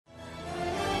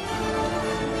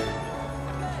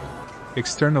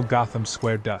External Gotham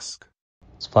Square dusk.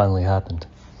 It's finally happened.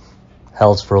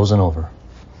 Hell's frozen over.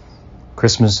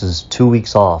 Christmas is 2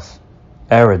 weeks off.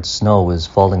 Arid snow is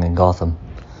falling in Gotham.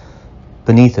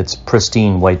 Beneath its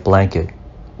pristine white blanket,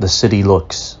 the city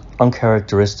looks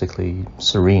uncharacteristically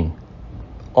serene,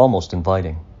 almost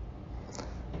inviting.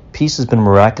 Peace has been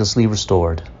miraculously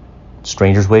restored.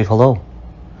 Strangers wave hello.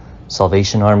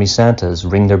 Salvation Army Santas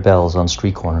ring their bells on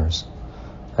street corners.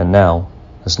 And now,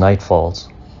 as night falls,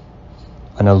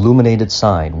 an illuminated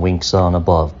sign winks on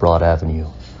above Broad Avenue.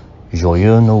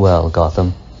 Joyeux Noël,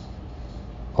 Gotham.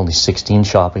 Only 16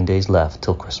 shopping days left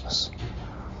till Christmas.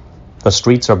 The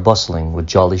streets are bustling with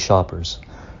jolly shoppers.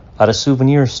 At a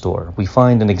souvenir store, we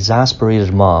find an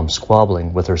exasperated mom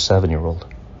squabbling with her 7-year-old.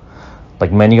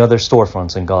 Like many other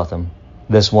storefronts in Gotham,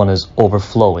 this one is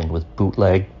overflowing with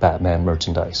bootleg Batman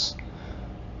merchandise.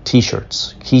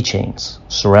 T-shirts, keychains,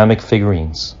 ceramic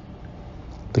figurines.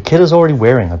 The kid is already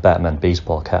wearing a Batman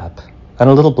baseball cap and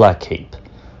a little black cape,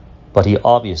 but he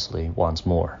obviously wants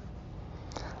more.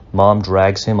 Mom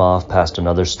drags him off past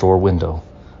another store window,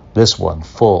 this one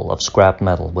full of scrap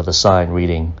metal with a sign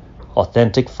reading,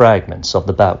 "Authentic fragments of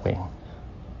the Batwing,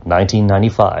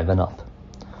 1995 and up."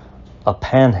 A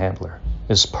panhandler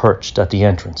is perched at the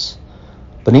entrance.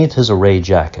 Beneath his array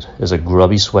jacket is a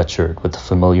grubby sweatshirt with the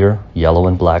familiar yellow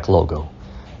and black logo.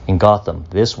 In Gotham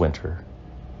this winter,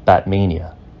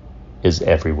 Batmania is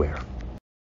everywhere.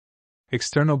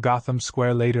 External Gotham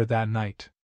Square later that night.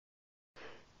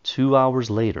 2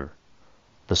 hours later,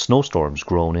 the snowstorm's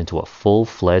grown into a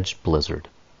full-fledged blizzard.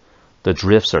 The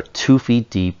drifts are 2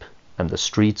 feet deep, and the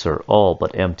streets are all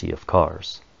but empty of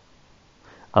cars.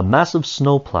 A massive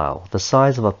snowplow the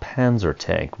size of a Panzer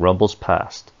tank rumbles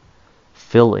past,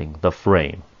 filling the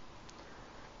frame,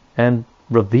 and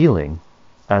revealing,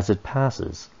 as it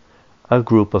passes, a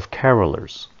group of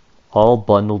carolers, all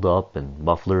bundled up in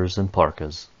mufflers and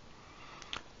parkas.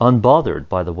 Unbothered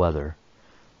by the weather,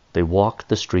 they walk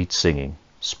the streets singing,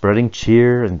 spreading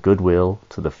cheer and goodwill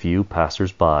to the few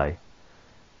passers-by.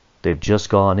 They've just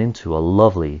gone into a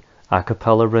lovely a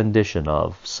cappella rendition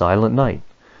of Silent Night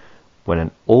when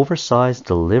an oversized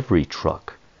delivery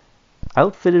truck,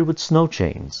 outfitted with snow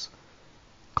chains,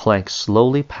 clanks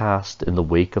slowly past in the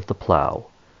wake of the plow.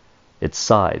 Its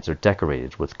sides are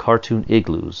decorated with cartoon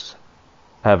igloos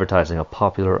advertising a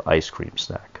popular ice cream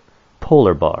snack,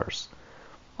 polar bars,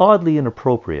 oddly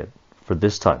inappropriate for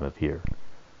this time of year.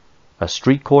 A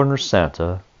street corner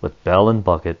Santa with bell and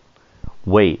bucket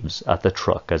waves at the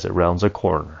truck as it rounds a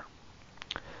corner.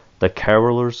 The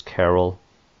carolers carol.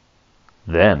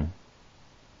 Then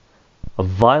a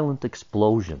violent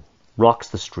explosion rocks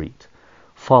the street,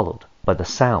 followed by the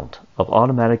sound of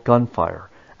automatic gunfire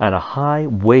and a high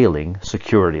wailing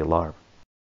security alarm.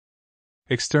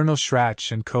 External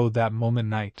Scratch and Code that moment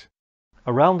night.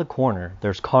 Around the corner,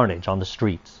 there's carnage on the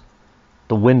streets.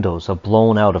 The windows have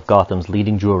blown out of Gotham's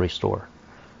leading jewelry store.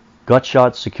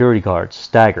 Gut-shot security guards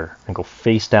stagger and go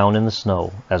face down in the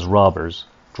snow as robbers,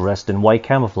 dressed in white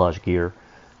camouflage gear,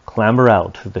 clamber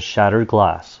out through the shattered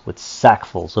glass with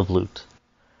sackfuls of loot.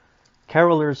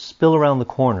 Carolers spill around the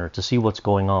corner to see what's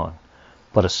going on,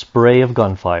 but a spray of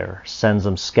gunfire sends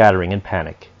them scattering in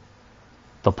panic.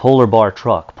 The Polar Bar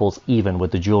truck pulls even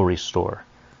with the jewelry store,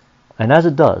 and as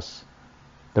it does,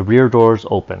 the rear doors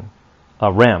open.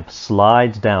 A ramp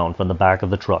slides down from the back of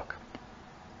the truck.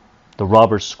 The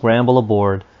robbers scramble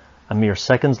aboard, and mere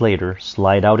seconds later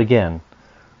slide out again,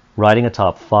 riding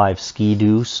atop 5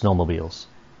 Ski-Doo snowmobiles.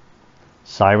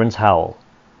 Sirens howl.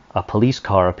 A police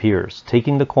car appears,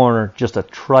 taking the corner just a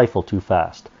trifle too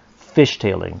fast,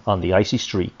 fishtailing on the icy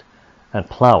street, and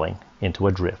plowing into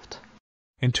a drift.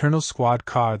 Internal Squad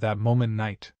car that moment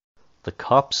night. The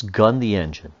cops gun the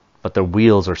engine, but their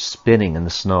wheels are spinning in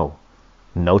the snow.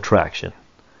 No traction.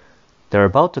 They're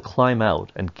about to climb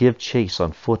out and give chase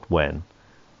on foot when,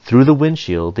 through the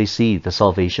windshield, they see the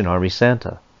Salvation Army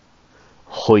Santa,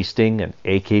 hoisting an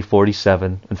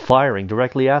AK-47 and firing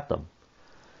directly at them.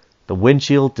 The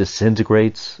windshield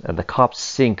disintegrates and the cops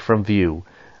sink from view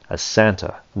as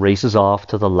Santa races off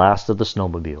to the last of the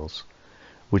snowmobiles,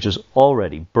 which is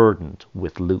already burdened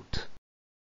with loot.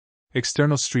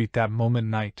 External Street that moment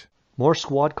night. More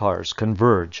squad cars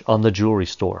converge on the jewelry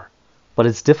store, but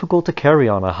it's difficult to carry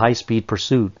on a high-speed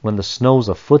pursuit when the snow's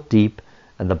a foot deep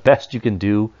and the best you can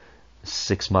do is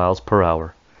 6 miles per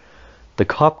hour. The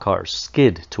cop cars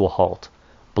skid to a halt,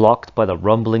 blocked by the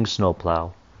rumbling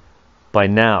snowplow. By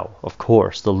now, of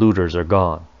course, the looters are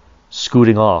gone,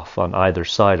 scooting off on either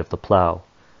side of the plow,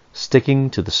 sticking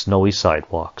to the snowy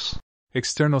sidewalks.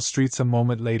 External Streets a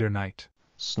moment later night.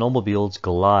 Snowmobiles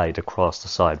glide across the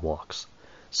sidewalks,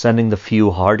 sending the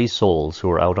few hardy souls who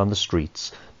are out on the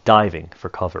streets diving for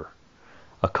cover.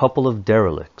 A couple of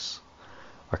derelicts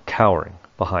are cowering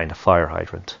behind a fire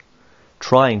hydrant,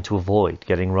 trying to avoid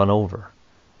getting run over.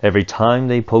 Every time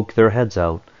they poke their heads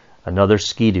out, another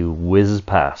skidoo whizzes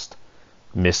past,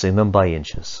 missing them by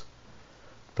inches.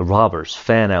 The robbers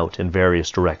fan out in various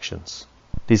directions.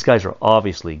 These guys are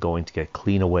obviously going to get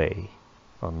clean away,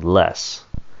 unless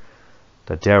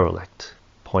the derelict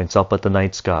points up at the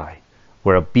night sky,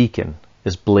 where a beacon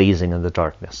is blazing in the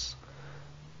darkness.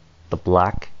 The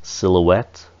black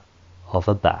silhouette of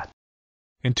a bat.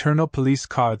 Internal police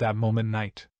car that moment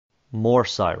night. More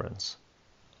sirens.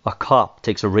 A cop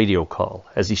takes a radio call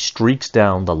as he streaks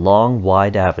down the long,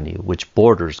 wide avenue which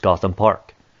borders Gotham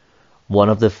Park, one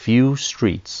of the few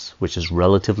streets which is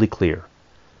relatively clear.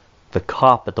 The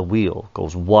cop at the wheel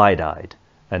goes wide-eyed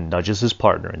and nudges his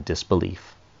partner in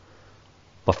disbelief.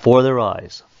 Before their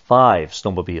eyes, 5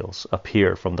 snowmobiles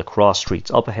appear from the cross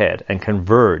streets up ahead and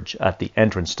converge at the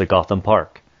entrance to Gotham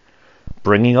Park.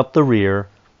 Bringing up the rear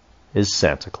is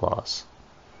Santa Claus.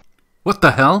 What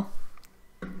the hell?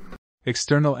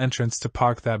 External entrance to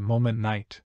park that moment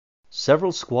night.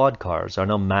 Several squad cars are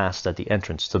now massed at the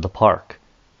entrance to the park.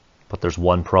 But there's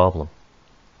one problem.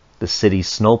 The city's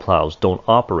snowplows don't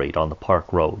operate on the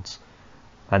park roads,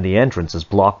 and the entrance is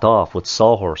blocked off with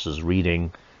sawhorses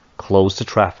reading, "Closed to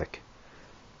traffic."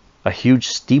 A huge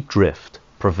steep drift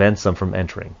prevents them from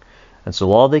entering, and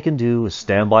so all they can do is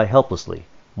stand by helplessly,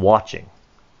 watching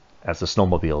as the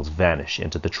snowmobiles vanish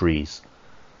into the trees.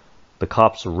 The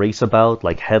cops race about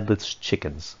like headless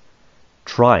chickens,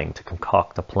 trying to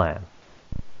concoct a plan.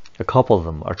 A couple of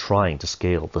them are trying to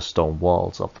scale the stone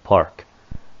walls of the park.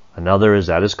 Another is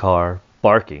at his car,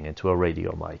 barking into a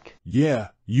radio mic. Yeah,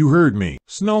 you heard me.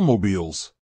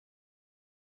 Snowmobiles.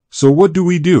 So what do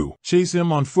we do? Chase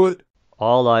him on foot?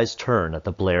 All eyes turn at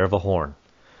the blare of a horn.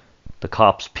 The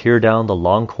cops peer down the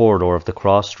long corridor of the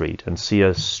cross street and see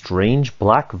a strange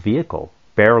black vehicle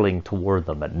barreling toward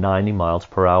them at 90 miles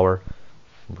per hour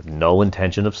with no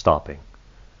intention of stopping.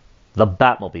 The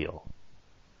Batmobile.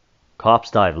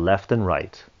 Cops dive left and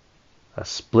right. A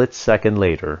split second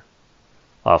later,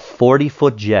 a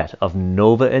 40-foot jet of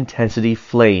Nova-intensity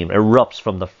flame erupts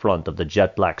from the front of the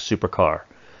jet-black supercar,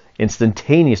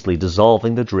 instantaneously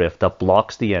dissolving the drift that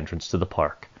blocks the entrance to the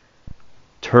park,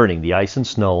 turning the ice and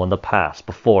snow on the path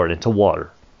before it into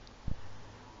water.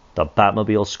 The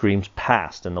Batmobile screams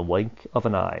past in the wink of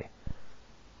an eye.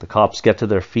 The cops get to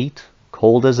their feet,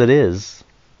 cold as it is.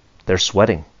 They're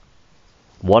sweating.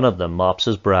 One of them mops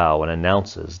his brow and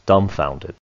announces,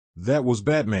 dumbfounded, "That was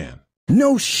Batman."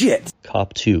 No shit!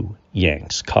 Cop 2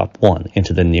 yanks Cop 1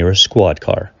 into the nearest squad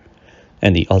car,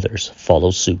 and the others follow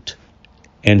suit.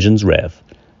 Engines rev.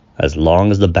 As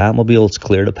long as the Batmobiles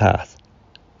clear the path,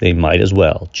 they might as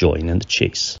well join in the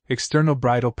chase. External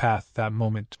bridle path that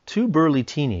moment. 2 burly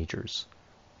teenagers,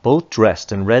 both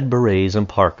dressed in red berets and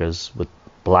parkas with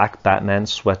black Batman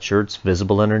sweatshirts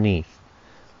visible underneath,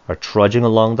 are trudging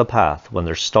along the path when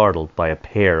they're startled by a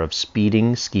pair of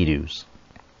speeding skidoos.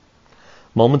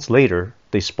 Moments later,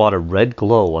 they spot a red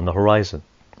glow on the horizon,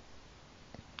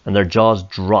 and their jaws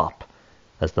drop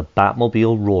as the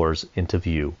Batmobile roars into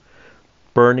view,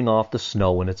 burning off the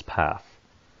snow in its path.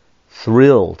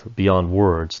 Thrilled beyond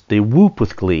words, they whoop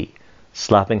with glee,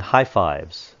 slapping high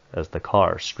fives as the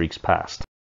car streaks past.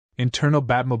 Internal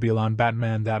Batmobile on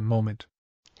Batman that moment.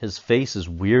 His face is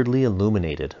weirdly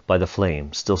illuminated by the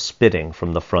flame still spitting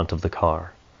from the front of the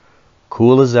car.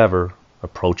 Cool as ever,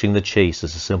 approaching the chase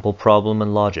is a simple problem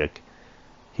in logic.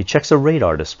 He checks a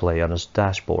radar display on his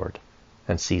dashboard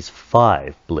and sees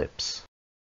 5 blips.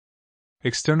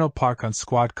 External park on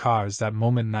squad cars that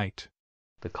moment night.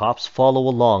 The cops follow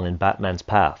along in Batman's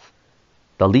path.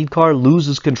 The lead car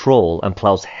loses control and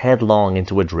plows headlong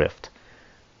into a drift.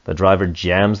 The driver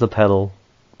jams the pedal,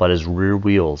 but his rear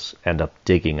wheels end up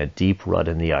digging a deep rut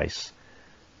in the ice.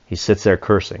 He sits there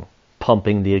cursing,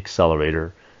 pumping the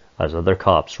accelerator as other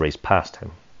cops race past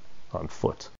him on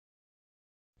foot.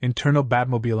 Internal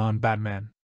Batmobile on Batman.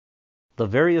 The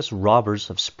various robbers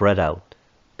have spread out,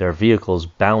 their vehicles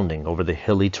bounding over the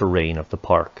hilly terrain of the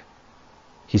park.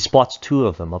 He spots 2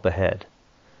 of them up ahead.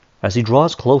 As he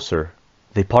draws closer,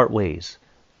 they part ways,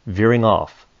 veering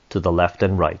off to the left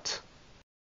and right.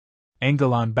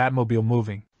 Angle on Batmobile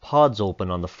moving. Pods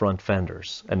open on the front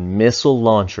fenders, and missile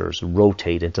launchers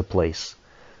rotate into place.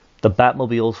 The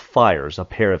Batmobile fires a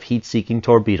pair of heat-seeking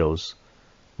torpedoes,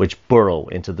 which burrow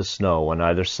into the snow on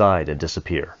either side and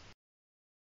disappear.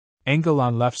 Angle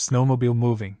on left snowmobile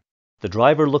moving. The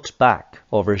driver looks back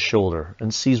over his shoulder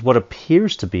and sees what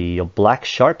appears to be a black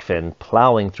shark fin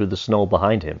plowing through the snow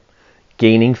behind him,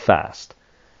 gaining fast.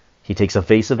 He takes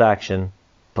evasive action,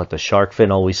 but the shark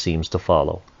fin always seems to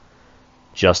follow.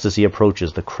 Just as he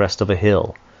approaches the crest of a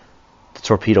hill, the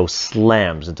torpedo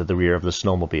slams into the rear of the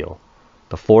snowmobile.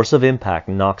 The force of impact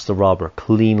knocks the robber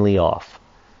cleanly off.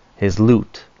 His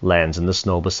loot lands in the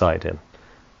snow beside him,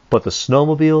 but the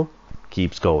snowmobile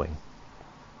keeps going,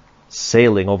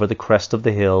 sailing over the crest of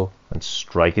the hill and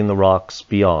striking the rocks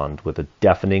beyond with a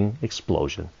deafening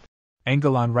explosion.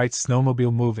 Angle on right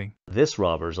snowmobile moving. This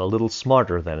robber's a little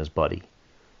smarter than his buddy.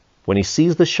 When he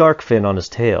sees the shark fin on his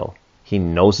tail, he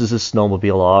noses his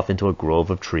snowmobile off into a grove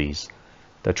of trees.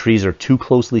 The trees are too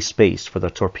closely spaced for the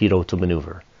torpedo to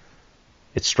maneuver.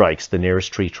 It strikes the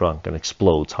nearest tree trunk and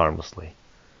explodes harmlessly.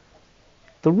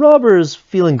 The robber is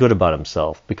feeling good about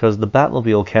himself because the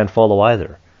Batmobile can't follow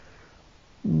either.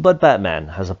 But Batman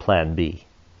has a plan B.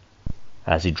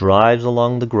 As he drives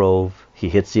along the grove, he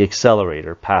hits the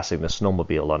accelerator, passing the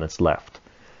snowmobile on its left.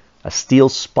 A steel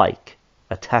spike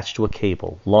attached to a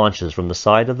cable launches from the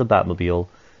side of the Batmobile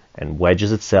and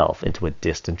wedges itself into a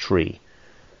distant tree.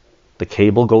 The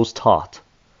cable goes taut,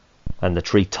 and the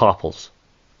tree topples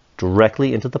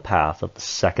directly into the path of the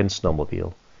second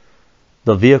snowmobile.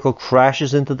 The vehicle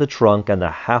crashes into the trunk, and the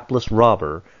hapless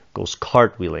robber goes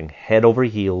cartwheeling head over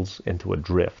heels into a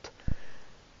drift.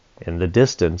 In the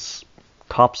distance,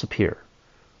 cops appear,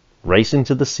 racing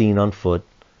to the scene on foot,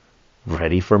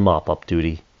 ready for mop-up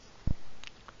duty.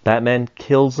 Batman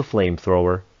kills the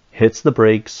flamethrower, hits the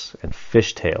brakes, and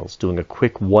fishtails, doing a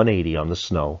quick 180 on the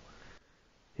snow.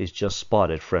 He's just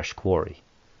spotted fresh quarry.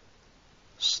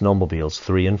 Snowmobiles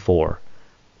 3 and 4,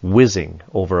 whizzing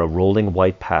over a rolling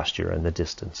white pasture in the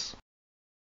distance.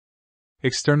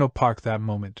 External park that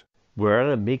moment. We're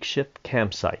at a makeshift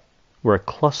campsite where a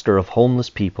cluster of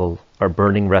homeless people are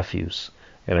burning refuse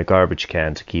in a garbage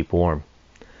can to keep warm.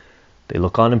 They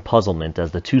look on in puzzlement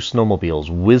as the two snowmobiles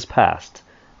whiz past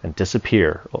and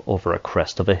disappear over a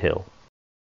crest of a hill.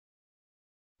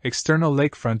 External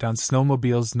lakefront on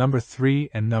snowmobiles number 3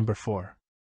 and number 4.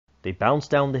 They bounce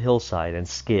down the hillside and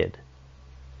skid,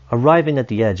 arriving at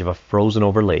the edge of a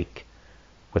frozen-over lake,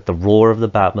 with the roar of the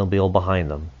Batmobile behind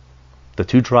them. The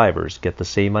two drivers get the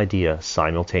same idea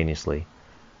simultaneously.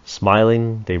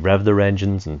 Smiling, they rev their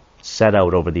engines and set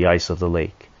out over the ice of the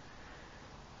lake.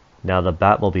 Now the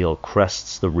Batmobile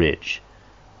crests the ridge.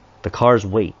 The car's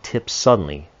weight tips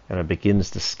suddenly, and it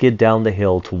begins to skid down the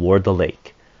hill toward the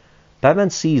lake.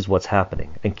 Batman sees what's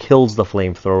happening and kills the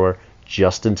flamethrower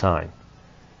just in time.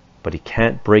 But he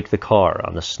can't brake the car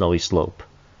on the snowy slope.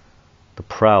 The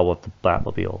prow of the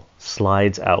Batmobile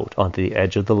slides out onto the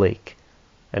edge of the lake,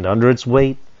 and under its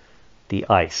weight, the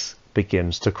ice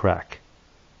begins to crack.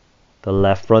 The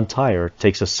left front tire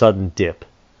takes a sudden dip,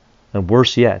 and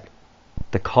worse yet,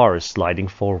 the car is sliding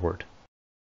forward.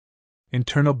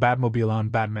 Internal Batmobile on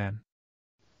Batman.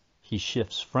 He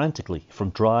shifts frantically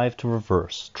from drive to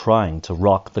reverse, trying to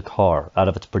rock the car out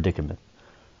of its predicament.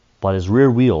 But his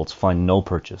rear wheels find no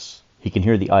purchase. He can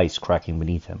hear the ice cracking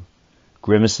beneath him.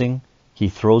 Grimacing, he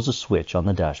throws a switch on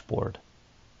the dashboard.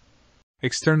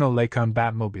 External lake on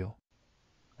Batmobile.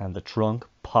 And the trunk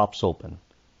pops open.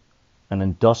 An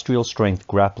industrial-strength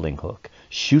grappling hook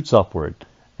shoots upward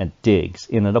and digs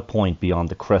in at a point beyond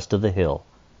the crest of the hill,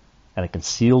 and a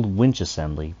concealed winch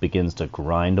assembly begins to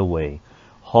grind away,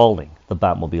 hauling the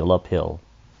Batmobile uphill,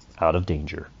 out of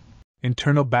danger.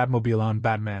 Internal Batmobile on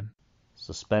Batman.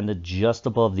 Suspended just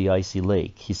above the icy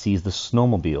lake, he sees the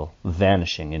snowmobile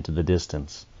vanishing into the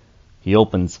distance. He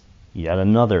opens yet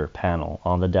another panel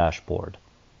on the dashboard.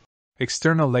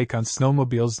 External lake on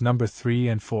snowmobiles number 3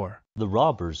 and 4. The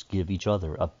robbers give each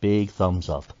other a big thumbs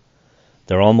up.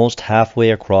 They're almost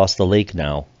halfway across the lake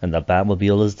now, and the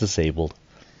Batmobile is disabled.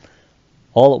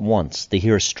 All at once, they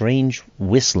hear a strange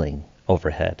whistling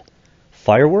overhead.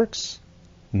 Fireworks?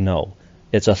 No,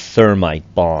 it's a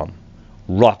thermite bomb,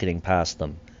 rocketing past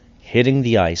them, hitting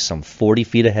the ice some 40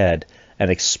 feet ahead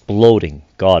and exploding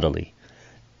gaudily.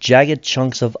 Jagged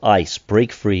chunks of ice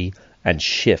break free and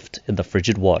shift in the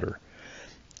frigid water,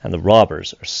 and the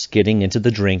robbers are skidding into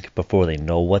the drink before they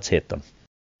know what's hit them.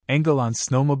 Angle on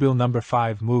snowmobile number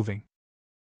 5 moving.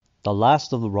 The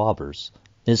last of the robbers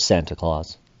is Santa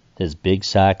Claus, his big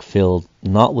sack filled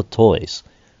not with toys,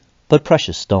 but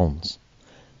precious stones.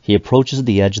 He approaches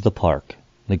the edge of the park,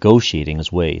 negotiating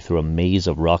his way through a maze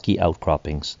of rocky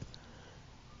outcroppings.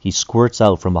 He squirts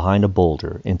out from behind a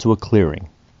boulder into a clearing,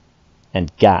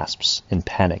 and gasps in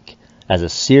panic as a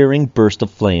searing burst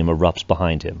of flame erupts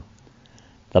behind him.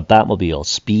 The Batmobile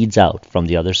speeds out from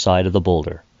the other side of the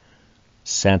boulder.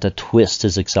 Santa twists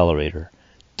his accelerator,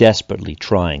 desperately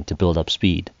trying to build up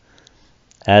speed.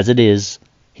 As it is,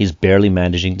 he's barely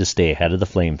managing to stay ahead of the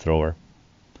flamethrower.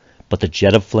 But the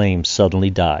jet of flame suddenly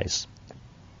dies.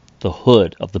 The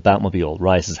hood of the Batmobile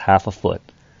rises half a foot.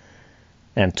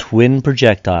 and twin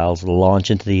projectiles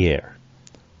launch into the air.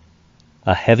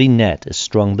 A heavy net is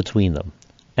strung between them,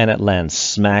 and it lands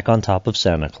smack on top of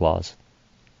Santa Claus,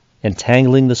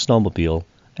 entangling the snowmobile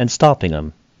and stopping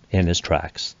him in his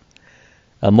tracks.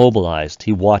 Immobilized,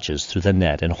 he watches through the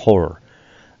net in horror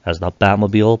as the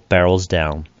Batmobile barrels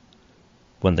down.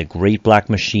 When the great black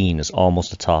machine is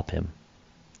almost atop him,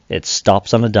 it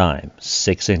stops on a dime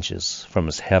 6 inches from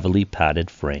his heavily padded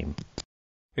frame.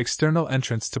 External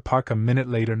entrance to park a minute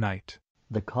later night.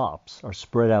 The cops are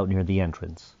spread out near the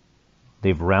entrance.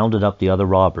 They've rounded up the other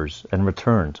robbers and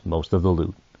returned most of the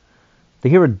loot. They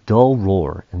hear a dull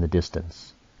roar in the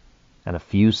distance, and a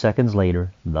few seconds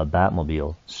later, the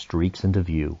Batmobile streaks into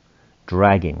view,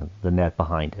 dragging the net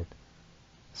behind it.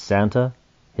 Santa,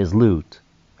 his loot,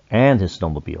 and his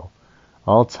snowmobile,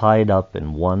 all tied up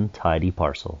in one tidy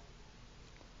parcel.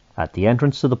 At the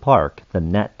entrance to the park, the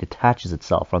net detaches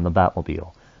itself from the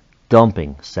Batmobile,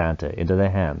 dumping Santa into the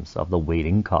hands of the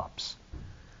waiting cops.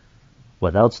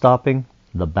 Without stopping,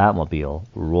 the Batmobile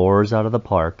roars out of the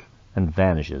park and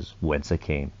vanishes whence it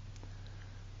came.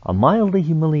 A mildly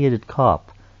humiliated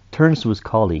cop turns to his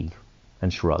colleague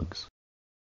and shrugs.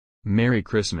 Merry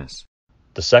Christmas.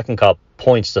 The second cop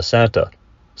points to Santa,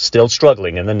 still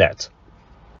struggling in the net.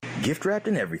 Gift wrapped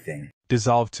and everything.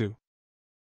 Dissolve to.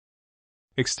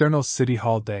 External City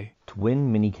Hall Day.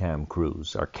 Twin minicam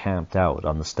crews are camped out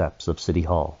on the steps of City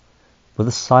Hall, with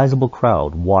a sizable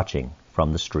crowd watching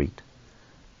from the street.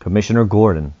 Commissioner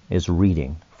Gordon is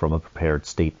reading from a prepared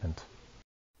statement.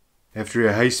 After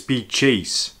a high-speed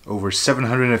chase, over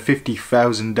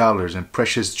 $750,000 in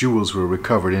precious jewels were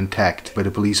recovered intact by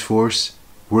the police force,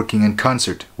 working in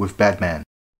concert with Batman.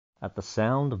 At the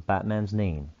sound of Batman's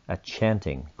name, a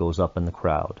chanting goes up in the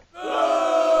crowd.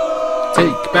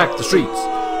 Take back the streets!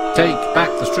 Take back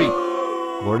the street!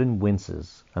 Gordon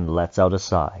winces and lets out a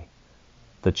sigh.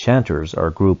 The chanters are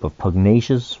a group of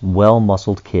pugnacious,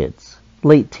 well-muscled kids,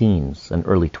 late teens and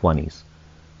early 20s,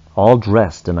 all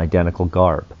dressed in identical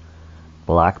garb,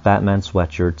 black Batman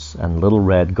sweatshirts and little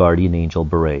red Guardian Angel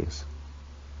berets.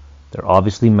 They're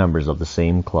obviously members of the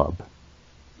same club,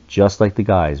 just like the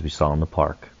guys we saw in the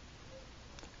park.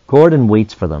 Gordon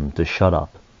waits for them to shut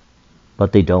up,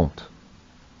 but they don't.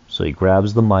 So he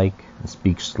grabs the mic and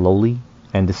speaks slowly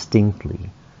and distinctly,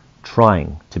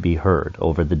 trying to be heard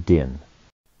over the din.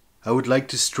 I would like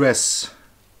to stress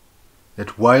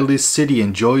that while this city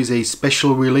enjoys a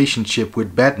special relationship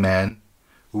with Batman,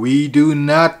 we do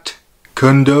not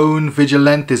condone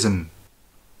vigilantism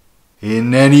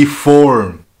in any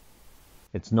form.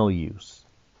 It's no use.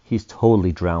 He's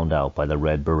totally drowned out by the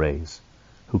red berets,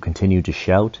 who continue to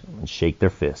shout and shake their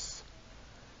fists.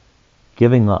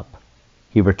 Giving up,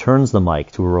 he returns the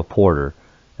mic to a reporter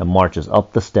and marches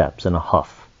up the steps in a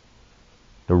huff.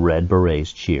 The red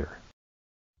berets cheer.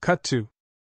 Cut to.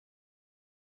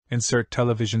 Insert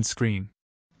television screen.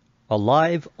 A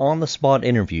live, on-the-spot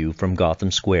interview from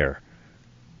Gotham Square.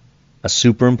 A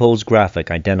superimposed graphic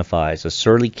identifies a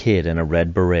surly kid in a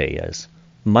red beret as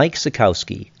Mike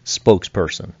Sikowski,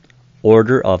 spokesperson,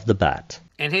 Order of the Bat.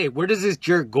 And hey, where does this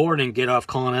jerk Gordon get off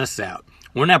calling us out?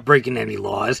 We're not breaking any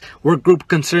laws. We're a group of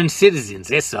concerned citizens,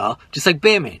 that's all. Just like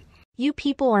Batman. You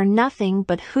people are nothing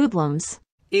but hoodlums.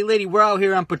 Hey lady, we're out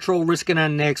here on patrol risking our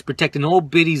necks protecting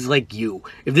old biddies like you.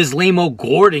 If this lame-o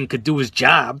Gordon could do his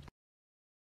job.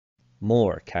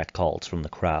 More catcalls from the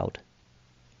crowd.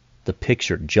 The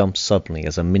picture jumps suddenly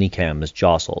as a minicam is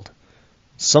jostled.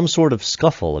 Some sort of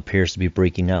scuffle appears to be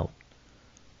breaking out.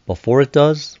 Before it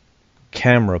does,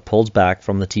 camera pulls back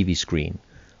from the TV screen,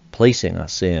 placing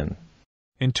us in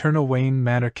Internal Wayne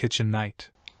Manor kitchen night,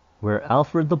 where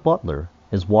Alfred the butler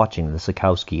is watching the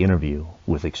Sikowski interview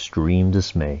with extreme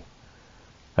dismay.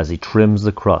 As he trims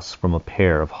the crust from a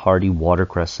pair of hearty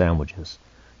watercress sandwiches,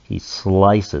 he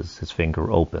slices his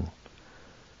finger open.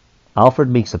 Alfred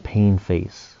makes a pained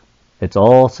face. It's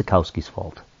all Sikowski's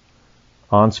fault.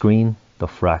 On screen, the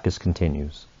fracas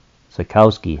continues.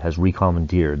 Sikowski has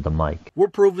recommandeered the mic. We're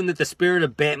proving that the spirit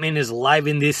of Batman is alive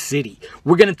in this city.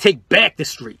 We're gonna take back the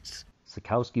streets.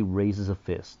 Sikowski raises a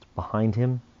fist. Behind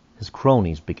him, his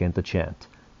cronies begin to chant,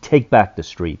 "Take back the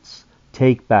streets!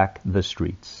 Take back the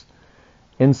streets!"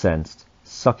 Incensed,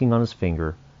 sucking on his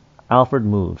finger, Alfred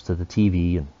moves to the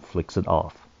TV and flicks it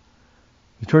off.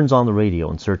 He turns on the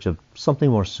radio in search of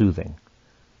something more soothing.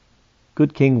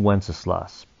 Good King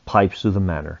Wenceslas pipes through the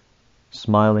manor.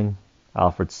 Smiling,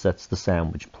 Alfred sets the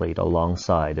sandwich plate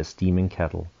alongside a steaming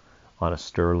kettle on a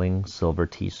sterling silver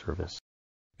tea service.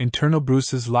 Internal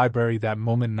Bruce's library that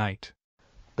moment night.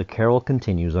 The carol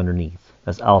continues underneath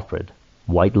as Alfred,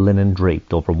 white linen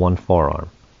draped over one forearm,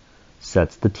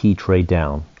 sets the tea tray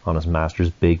down on his master's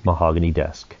big mahogany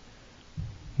desk.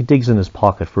 He digs in his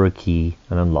pocket for a key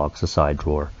and unlocks a side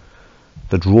drawer.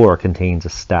 The drawer contains a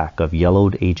stack of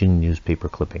yellowed aging newspaper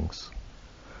clippings.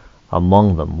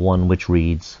 Among them one which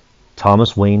reads,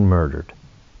 Thomas Wayne murdered.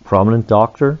 Prominent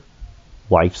doctor,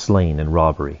 wife slain in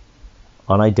robbery.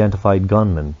 Unidentified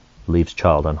gunman leaves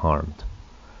child unharmed.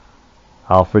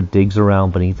 Alfred digs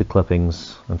around beneath the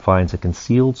clippings and finds a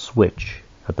concealed switch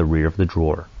at the rear of the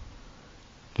drawer.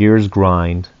 Gears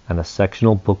grind and a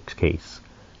sectional bookcase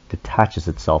detaches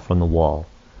itself from the wall,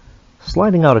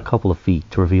 sliding out a couple of feet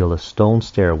to reveal a stone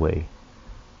stairway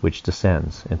which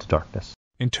descends into darkness.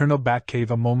 Internal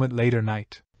Batcave a moment later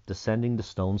night. Descending the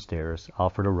stone stairs,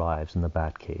 Alfred arrives in the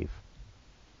Batcave.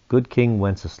 Good King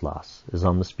Wenceslas is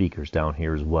on the speakers down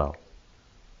here as well.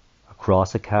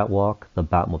 Across a catwalk, the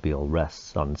Batmobile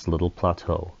rests on its little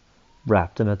plateau,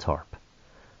 wrapped in a tarp.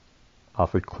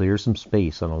 Alfred clears some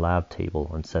space on a lab table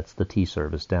and sets the tea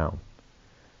service down.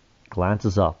 He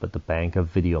glances up at the bank of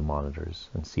video monitors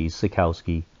and sees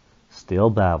Sikowski still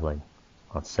babbling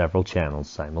on several channels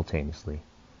simultaneously.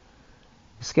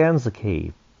 He scans the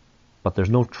cave, but there's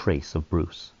no trace of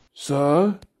Bruce.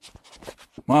 Sir?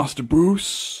 Master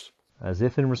Bruce? As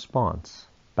if in response,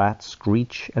 bats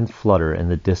screech and flutter in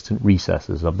the distant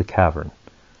recesses of the cavern.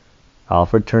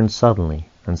 Alfred turns suddenly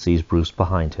and sees Bruce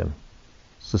behind him,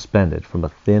 suspended from a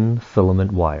thin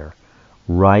filament wire,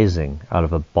 rising out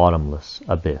of a bottomless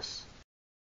abyss.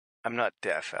 I'm not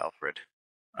deaf, Alfred.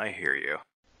 I hear you.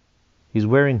 He's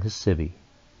wearing his civvy,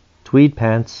 tweed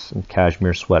pants and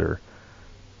cashmere sweater,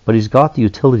 but he's got the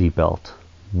utility belt,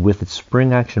 with its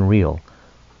spring-action reel,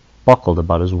 buckled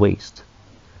about his waist.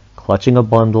 Clutching a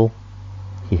bundle,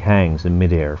 he hangs in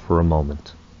midair for a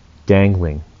moment,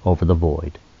 dangling over the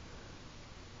void.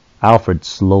 Alfred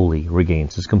slowly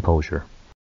regains his composure.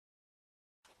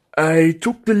 I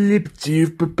took the liberty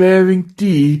of preparing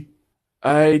tea.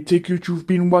 I take it you've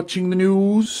been watching the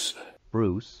news?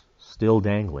 Bruce, still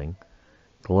dangling,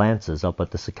 glances up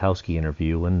at the Sikowski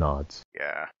interview and nods.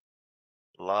 Yeah.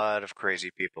 A lot of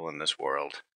crazy people in this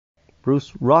world.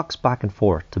 Bruce rocks back and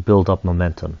forth to build up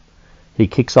momentum. He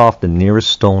kicks off the nearest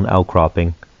stone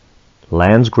outcropping,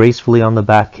 lands gracefully on the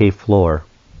Batcave floor,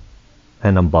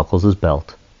 and unbuckles his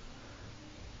belt.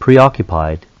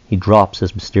 Preoccupied, he drops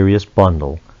his mysterious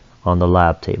bundle on the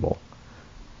lab table.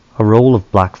 A roll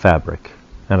of black fabric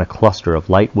and a cluster of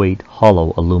lightweight,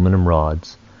 hollow aluminum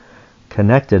rods,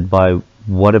 connected by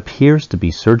what appears to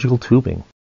be surgical tubing.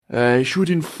 I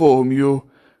should inform you,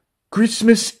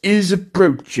 Christmas is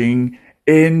approaching,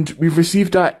 and we've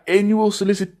received our annual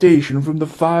solicitation from the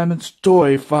Fireman's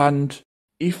Toy Fund.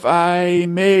 If I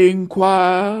may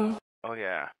inquire... Oh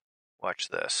yeah, watch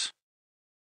this.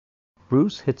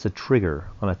 Bruce hits a trigger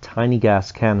on a tiny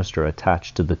gas canister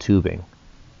attached to the tubing.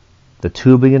 The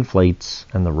tubing inflates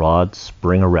and the rods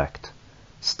spring erect,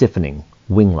 stiffening,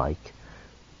 wing-like,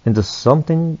 into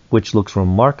something which looks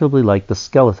remarkably like the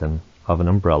skeleton of an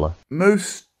umbrella.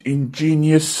 Most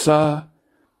ingenious, sir.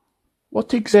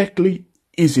 What exactly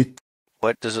is it?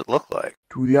 What does it look like?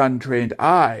 To the untrained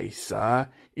eye, sir,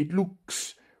 it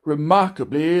looks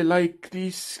remarkably like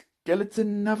the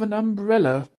skeleton of an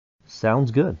umbrella.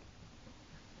 Sounds good.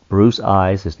 Bruce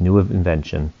eyes his new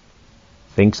invention,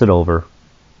 thinks it over,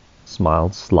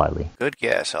 smiles slyly. Good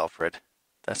guess, Alfred.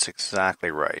 That's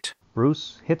exactly right.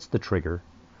 Bruce hits the trigger,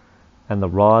 and the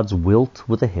rods wilt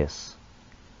with a hiss.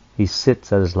 He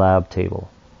sits at his lab table.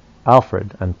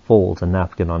 Alfred unfolds a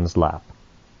napkin on his lap,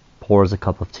 pours a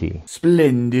cup of tea.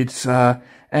 Splendid, sir,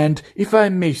 and if I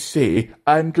may say,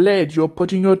 I'm glad you're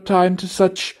putting your time to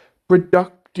such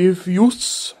productive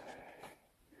use.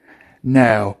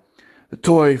 Now, the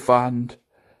Toy Fund.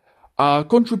 Our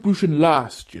contribution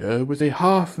last year was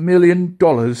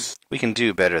 $500,000. We can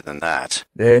do better than that.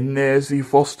 Then there's the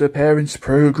Foster Parents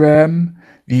Program,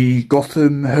 the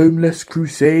Gotham Homeless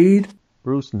Crusade.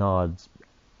 Bruce nods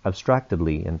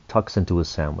abstractedly and tucks into his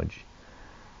sandwich.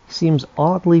 He seems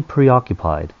oddly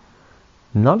preoccupied,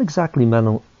 not exactly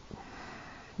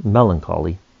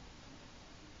melancholy,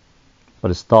 but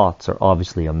his thoughts are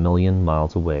obviously a million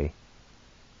miles away.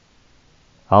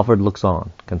 Alfred looks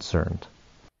on, concerned.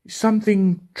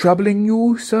 Something troubling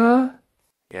you, sir?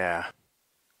 Yeah.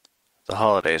 The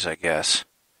holidays, I guess.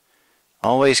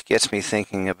 Always gets me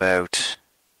thinking about...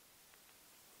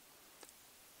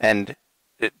 And,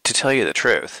 to tell you the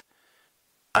truth,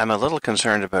 I'm a little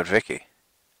concerned about Vicky.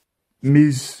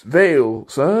 Miss Vale,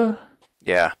 sir?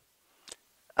 Yeah.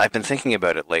 I've been thinking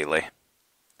about it lately.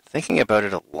 Thinking about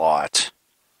it a lot.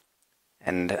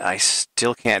 And I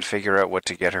still can't figure out what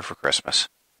to get her for Christmas.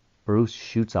 Bruce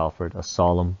shoots Alfred a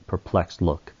solemn, perplexed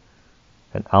look,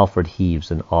 and Alfred heaves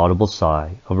an audible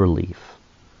sigh of relief.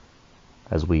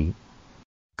 As we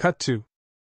Cut to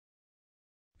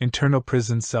Internal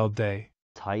prison cell day.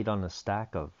 Tied on a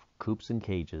stack of coops and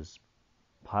cages,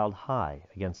 piled high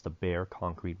against a bare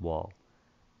concrete wall.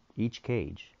 Each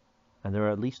cage, and there are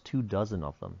at least 24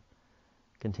 of them,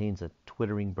 contains a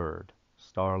twittering bird,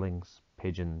 starlings,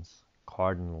 pigeons,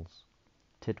 cardinals,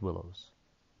 titwillows.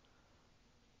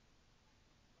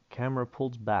 Camera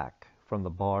pulls back from the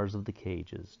bars of the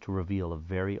cages to reveal a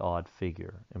very odd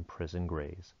figure in prison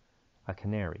greys. A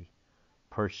canary,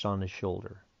 perched on his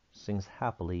shoulder, sings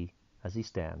happily as he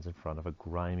stands in front of a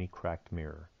grimy, cracked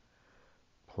mirror,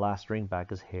 plastering back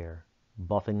his hair,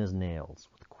 buffing his nails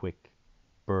with quick,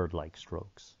 bird-like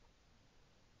strokes.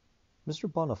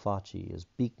 Mr. Bonifaci is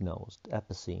beak-nosed,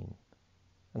 epicene,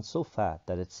 and so fat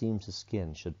that it seems his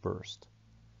skin should burst.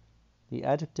 The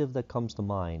adjective that comes to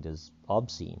mind is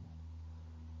obscene.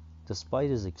 Despite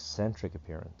his eccentric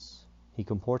appearance, he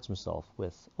comports himself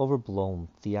with overblown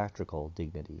theatrical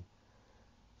dignity.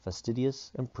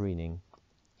 Fastidious and preening,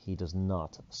 he does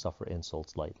not suffer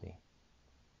insults lightly.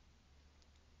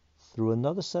 Through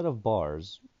another set of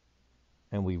bars,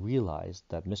 and we realize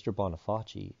that Mr.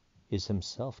 Bonifaci is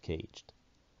himself caged.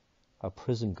 A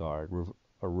prison guard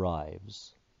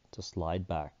arrives to slide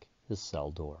back his cell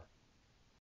door.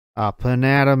 Up and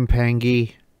at 'em,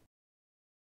 Pengy.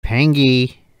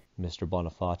 Pengy. Mr.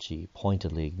 Bonifaci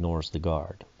pointedly ignores the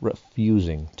guard,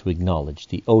 refusing to acknowledge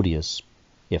the odious,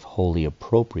 if wholly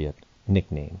appropriate,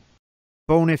 nickname.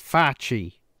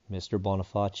 Bonifaci. Mr.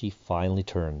 Bonifaci finally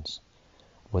turns.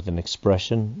 With an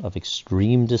expression of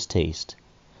extreme distaste,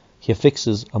 he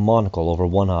affixes a monocle over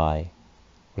one eye,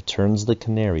 returns the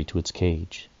canary to its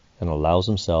cage, and allows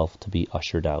himself to be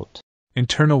ushered out.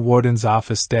 Internal warden's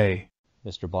office day.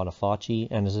 Mr. Bonifaci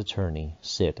and his attorney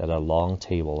sit at a long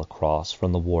table across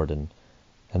from the warden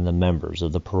and the members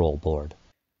of the parole board.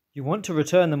 You want to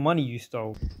return the money you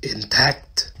stole?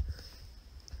 Intact.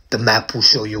 The map will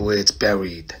show you where it's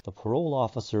buried. The parole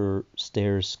officer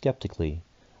stares skeptically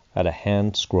at a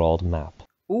hand-scrawled map.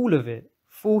 All of it?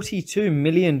 $42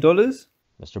 million? Mr.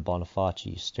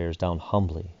 Bonifaci stares down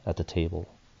humbly at the table,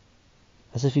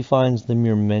 as if he finds the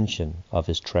mere mention of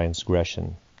his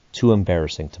transgression too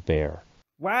embarrassing to bear.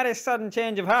 Why this sudden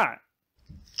change of heart?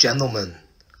 Gentlemen,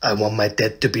 I want my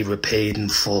debt to be repaid in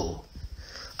full.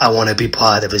 I want to be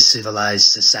part of a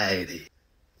civilized society.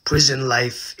 Prison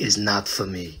life is not for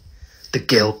me. The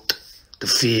guilt, the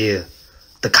fear,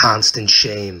 the constant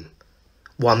shame.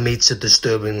 One meets a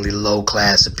disturbingly low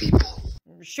class of people.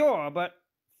 Sure, but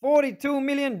 $42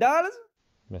 million?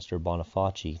 Mr.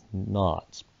 Bonifaci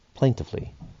nods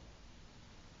plaintively.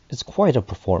 It's quite a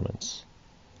performance.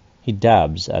 He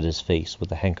dabs at his face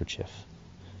with a handkerchief.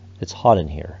 It's hot in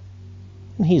here,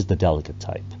 and he's the delicate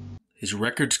type. His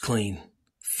record's clean.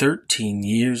 13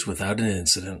 years without an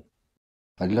incident.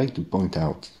 I'd like to point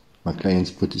out my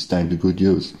client's put his time to good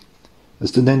use. A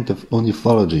student of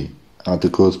ornithology,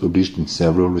 articles published in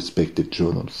several respected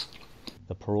journals.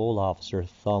 The parole officer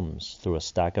thumbs through a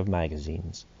stack of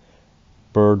magazines.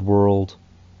 Bird World,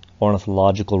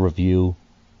 Ornithological Review,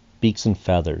 Beaks and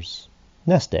Feathers,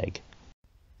 Nest Egg.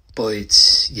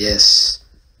 But, yes,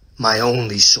 my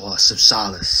only source of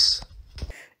solace.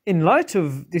 In light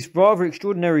of this rather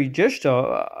extraordinary gesture,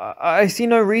 I see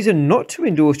no reason not to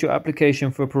endorse your application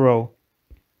for parole.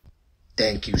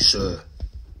 Thank you, sir.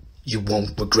 You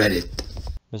won't regret it.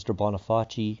 Mr.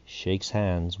 Bonifaci shakes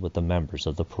hands with the members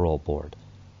of the parole board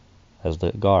as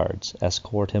the guards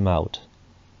escort him out.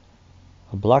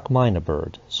 A black mynah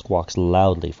bird squawks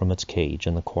loudly from its cage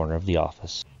in the corner of the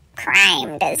office.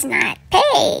 Crime does not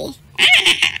pay.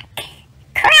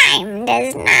 Crime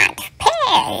does not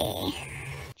pay.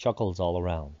 Chuckles all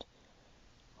around.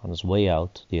 On his way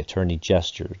out, the attorney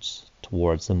gestures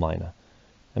towards the mynah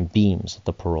and beams at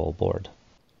the parole board.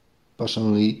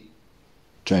 Personally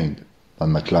trained by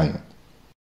my client.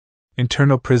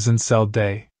 Internal prison cell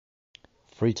day.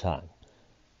 Free time.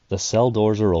 The cell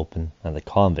doors are open and the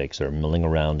convicts are milling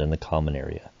around in the common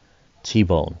area.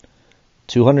 T-Bone,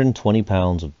 220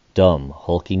 pounds of dumb,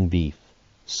 hulking beef,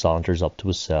 saunters up to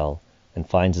his cell and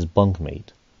finds his bunkmate,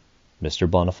 Mr.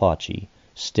 Bonifaci,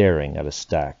 staring at a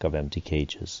stack of empty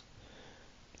cages.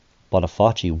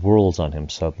 Bonifaci whirls on him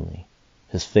suddenly,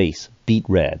 his face beet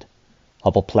red,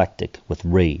 apoplectic with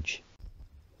rage.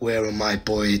 Where are my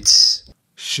boys?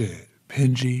 Shit,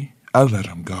 Pengy, I let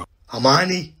him go.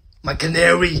 Hermione, my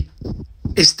canary,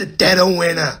 it's the dead of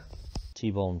winter.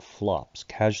 T-Bone flops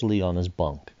casually on his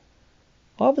bunk,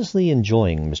 obviously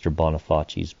enjoying Mr.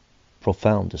 Bonifaci's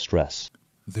profound distress.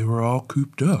 They were all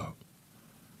cooped up.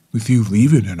 With you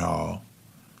leaving and all,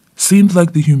 seemed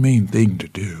like the humane thing to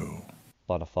do.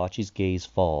 Bonifaci's gaze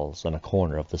falls on a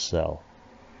corner of the cell.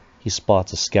 He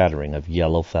spots a scattering of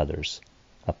yellow feathers,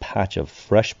 a patch of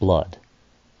fresh blood.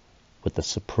 With the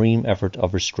supreme effort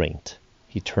of restraint,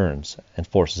 he turns and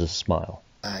forces a smile.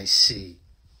 I see.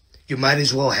 You might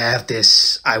as well have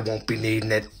this. I won't be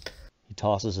needing it. He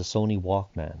tosses a Sony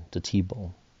Walkman to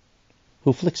T-Bone,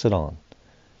 who flicks it on.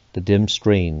 The dim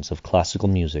strains of classical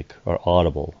music are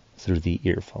audible through the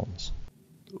earphones.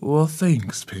 Well,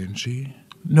 thanks, Pinchy.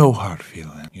 No hard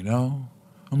feeling, you know?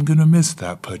 I'm gonna miss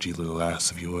that pudgy little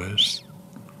ass of yours.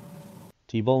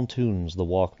 T-Bone tunes the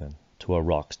Walkman to a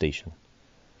rock station,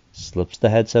 slips the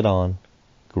headset on,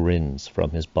 grins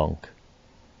from his bunk.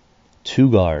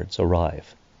 2 guards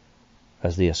arrive.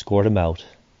 As they escort him out,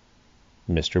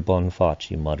 Mr.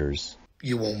 Bonifaci mutters,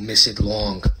 You won't miss it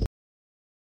long.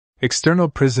 External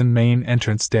prison main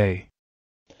entrance day.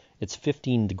 It's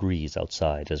 15 degrees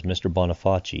outside as Mr.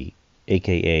 Bonifaci,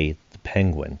 a.k.a. the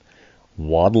Penguin,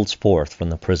 waddles forth from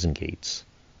the prison gates.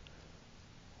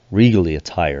 Regally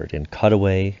attired in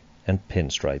cutaway and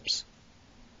pinstripes.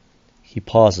 He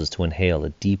pauses to inhale a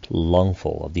deep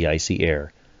lungful of the icy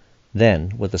air.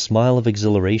 Then, with a smile of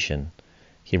exhilaration,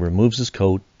 he removes his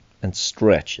coat and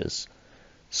stretches,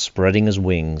 spreading his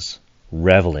wings,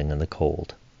 reveling in the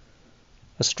cold.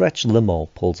 A stretch limo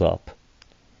pulls up.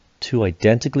 2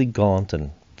 identically gaunt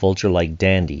and vulture-like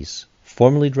dandies,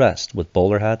 formally dressed with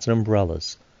bowler hats and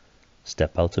umbrellas,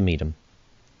 step out to meet him.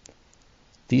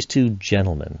 These 2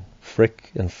 gentlemen,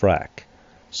 Frick and Frack,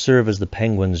 serve as the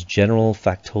Penguin's general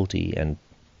factotum and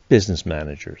business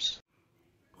managers.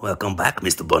 Welcome back,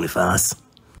 Mr. Boniface.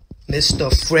 Mr.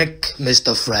 Frick,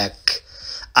 Mr. Frack,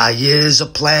 our years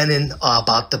of planning are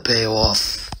about to pay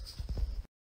off.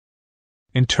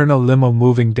 Internal limo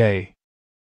moving day.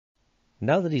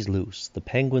 Now that he's loose, the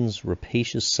Penguin's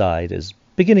rapacious side is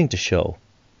beginning to show.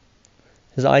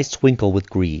 His eyes twinkle with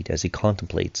greed as he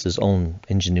contemplates his own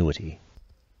ingenuity.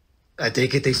 I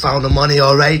take it they found the money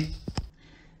all right?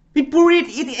 We buried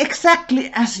it exactly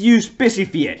as you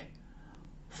specified.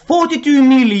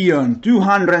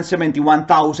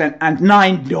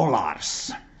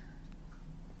 $42,271,009.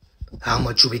 How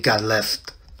much we got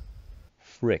left?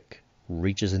 Frick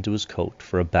reaches into his coat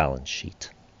for a balance sheet.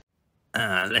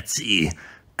 Let's see.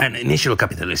 An initial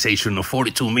capitalization of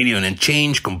 42 million and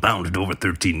change compounded over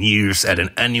 13 years at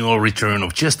an annual return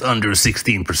of just under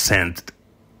 16%.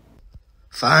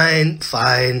 Fine.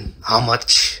 How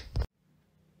much?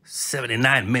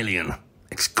 79 million,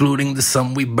 excluding the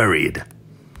sum we buried.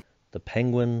 The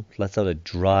Penguin lets out a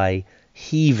dry,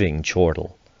 heaving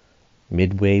chortle,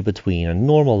 midway between a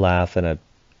normal laugh and a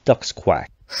duck's quack.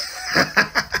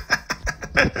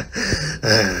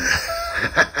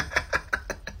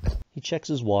 He checks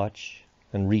his watch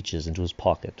and reaches into his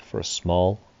pocket for a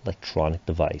small electronic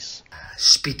device.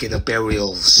 Speaking of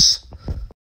burials.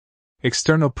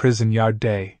 External prison yard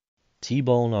day.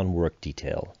 T-Bone on work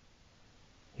detail.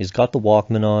 He's got the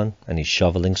Walkman on and he's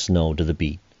shoveling snow to the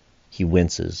beat. He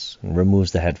winces and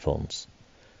removes the headphones.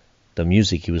 The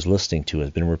music he was listening to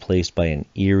has been replaced by an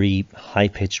eerie,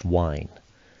 high-pitched whine.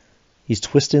 He's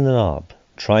twisting the knob,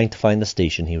 trying to find the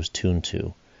station he was tuned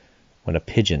to, when a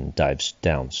pigeon dives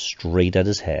down straight at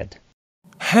his head.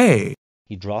 Hey!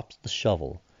 He drops the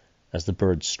shovel as the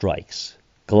bird strikes,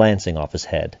 glancing off his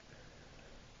head.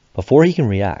 Before he can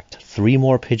react, 3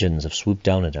 more pigeons have swooped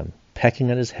down at him,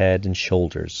 pecking at his head and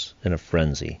shoulders in a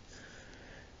frenzy.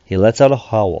 He lets out a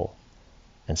howl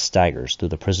and staggers through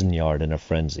the prison yard in a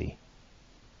frenzy.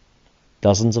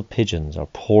 Dozens of pigeons are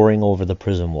pouring over the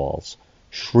prison walls,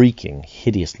 shrieking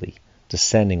hideously,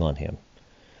 descending on him.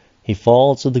 He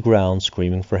falls to the ground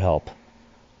screaming for help,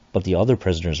 but the other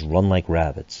prisoners run like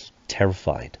rabbits,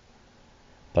 terrified.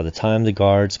 By the time the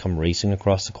guards come racing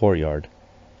across the courtyard,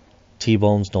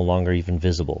 T-Bone's no longer even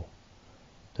visible.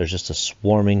 There's just a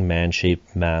swarming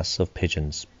man-shaped mass of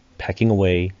pigeons, pecking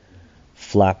away,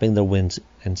 flapping their wings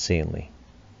insanely.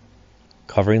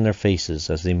 Covering their faces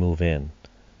as they move in,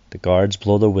 the guards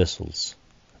blow their whistles,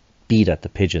 beat at the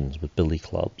pigeons with billy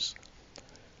clubs.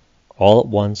 All at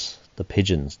once, the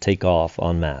pigeons take off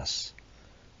en masse,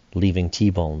 leaving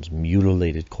T-Bone's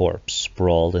mutilated corpse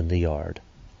sprawled in the yard.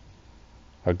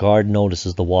 Our guard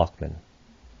notices the Walkman,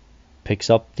 picks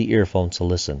up the earphones to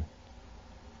listen,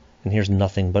 and hears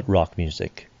nothing but rock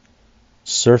music.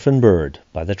 Surfin' Bird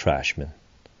by the Trashmen.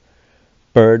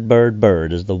 Bird, bird,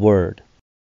 bird is the word.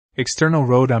 External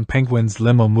road on Penguin's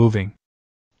limo moving.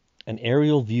 An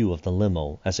aerial view of the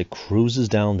limo as it cruises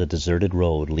down the deserted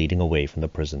road leading away from the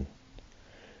prison.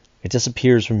 It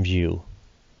disappears from view,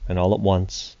 and all at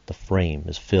once the frame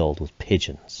is filled with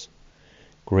pigeons.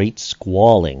 Great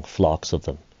squalling flocks of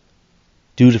them,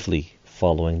 dutifully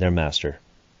following their master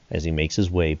as he makes his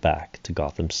way back to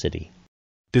Gotham City.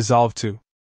 Dissolve to.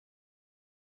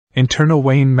 Internal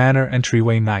Wayne Manor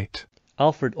entryway night.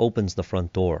 Alfred opens the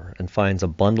front door and finds a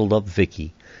bundled up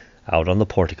Vicky out on the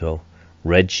portico,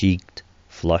 red-cheeked,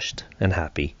 flushed, and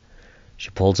happy. She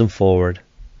pulls him forward,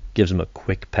 gives him a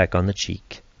quick peck on the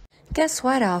cheek. Guess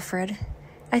what, Alfred?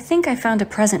 I think I found a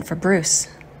present for Bruce.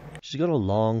 She's got a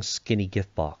long, skinny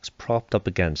gift box propped up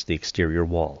against the exterior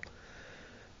wall.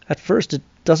 At first, it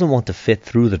doesn't want to fit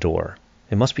through the door.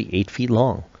 It must be 8 feet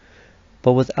long.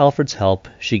 But with Alfred's help,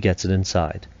 she gets it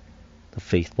inside. The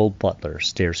faithful butler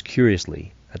stares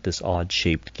curiously at this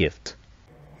odd-shaped gift.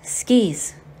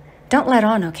 Skis. Don't let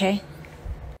on, okay?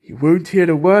 You won't hear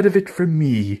a word of it from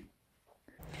me.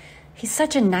 He's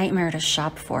such a nightmare to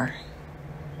shop for.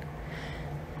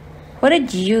 What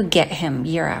did you get him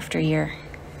year after year?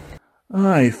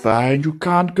 I find you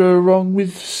can't go wrong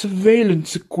with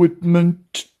surveillance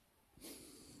equipment.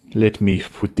 Let me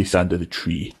put this under the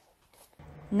tree.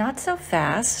 Not so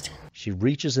fast. She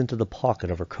reaches into the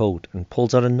pocket of her coat and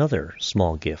pulls out another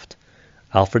small gift.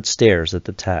 Alfred stares at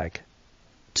the tag.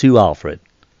 To Alfred.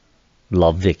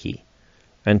 Love, Vicky.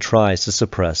 And tries to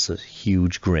suppress a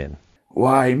huge grin.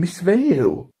 Why, Miss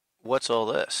Vale? What's all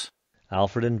this?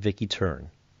 Alfred and Vicky turn.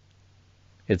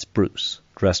 It's Bruce,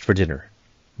 dressed for dinner,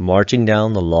 marching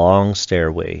down the long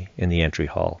stairway in the entry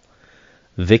hall.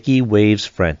 Vicky waves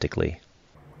frantically.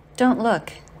 Don't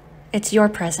look. It's your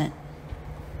present.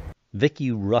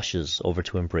 Vicky rushes over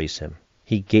to embrace him.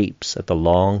 He gapes at the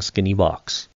long, skinny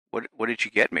box. What did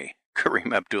you get me?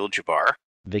 Kareem Abdul-Jabbar?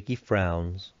 Vicky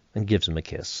frowns and gives him a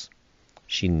kiss.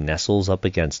 She nestles up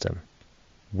against him,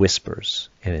 whispers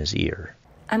in his ear.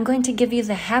 I'm going to give you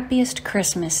the happiest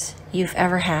Christmas you've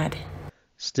ever had.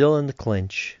 Still in the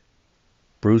clinch,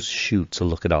 Bruce shoots a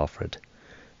look at Alfred.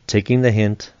 Taking the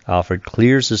hint, Alfred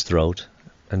clears his throat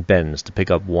and bends to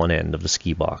pick up one end of the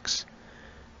ski box.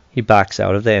 He backs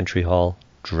out of the entry hall,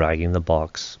 dragging the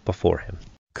box before him.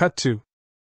 Cut to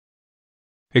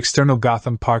external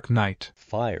Gotham Park night.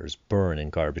 Fires burn in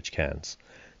garbage cans.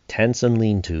 Tents and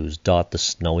lean-tos dot the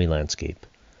snowy landscape.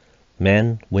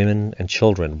 Men, women, and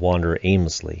children wander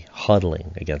aimlessly,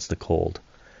 huddling against the cold.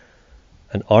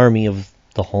 An army of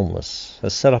the homeless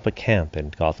has set up a camp in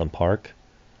Gotham Park.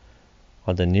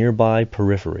 On the nearby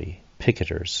periphery,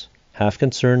 picketers,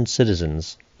 half-concerned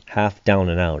citizens, half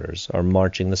down-and-outers, are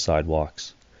marching the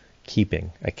sidewalks,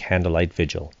 keeping a candlelight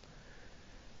vigil.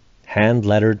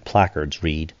 Hand-lettered placards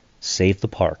read, "Save the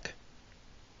Park."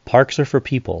 Parks are for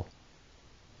people.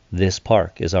 This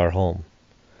park is our home.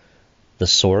 The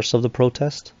source of the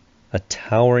protest? A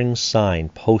towering sign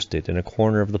posted in a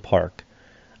corner of the park,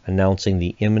 announcing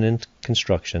the imminent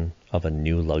construction of a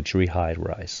new luxury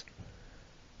high-rise.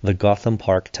 The Gotham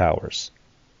Park Towers,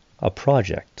 a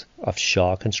project of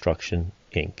Shaw Construction,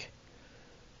 Inc.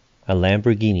 A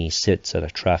Lamborghini sits at a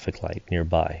traffic light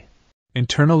nearby.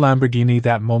 Internal Lamborghini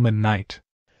that moment night.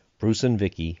 Bruce and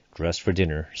Vicky, dressed for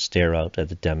dinner, stare out at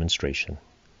the demonstration.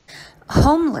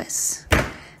 Homeless.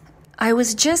 I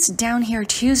was just down here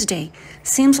Tuesday.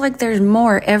 Seems like there's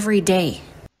more every day.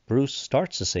 Bruce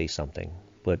starts to say something,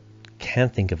 but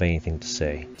can't think of anything to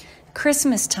say.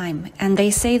 Christmas time, and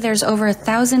they say there's over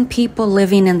 1,000 people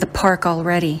living in the park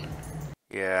already.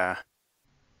 Yeah.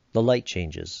 The light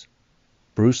changes.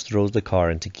 Bruce throws the car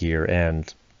into gear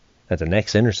and, at the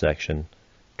next intersection,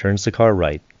 turns the car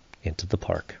right into the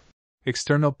park.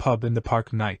 External pub in the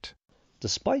park night.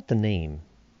 Despite the name,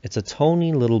 it's a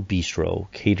tony little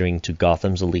bistro catering to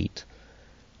Gotham's elite.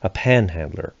 A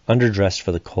panhandler, underdressed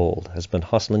for the cold, has been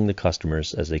hustling the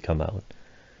customers as they come out.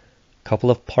 A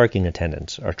couple of parking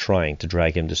attendants are trying to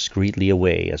drag him discreetly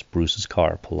away as Bruce's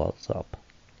car pulls up.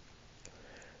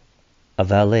 A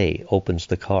valet opens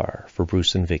the car for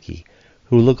Bruce and Vicky,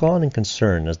 who look on in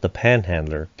concern as the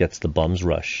panhandler gets the bum's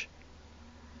rush.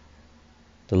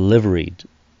 The liveried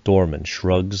doorman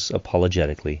shrugs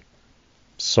apologetically,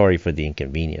 sorry for the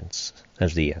inconvenience,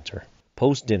 as they enter.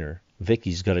 Post-dinner,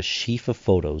 Vicky's got a sheaf of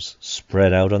photos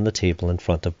spread out on the table in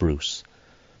front of Bruce.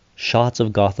 Shots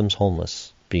of Gotham's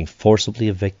homeless being forcibly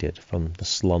evicted from the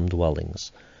slum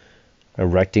dwellings,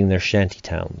 erecting their shanty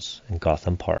towns in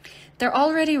Gotham Park. They're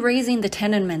already raising the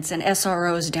tenements and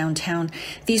SROs downtown.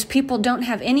 These people don't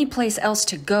have any place else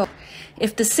to go.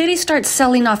 If the city starts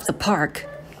selling off the park...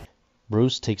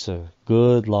 Bruce takes a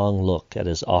good long look at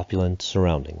his opulent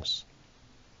surroundings.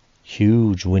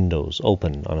 Huge windows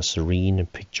open on a serene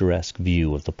and picturesque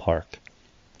view of the park.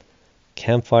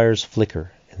 Campfires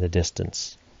flicker in the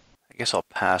distance. I guess I'll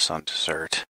pass on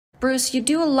dessert. Bruce, you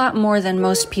do a lot more than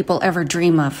most people ever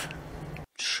dream of.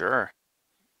 Sure.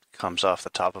 Comes off the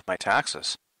top of my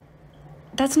taxes.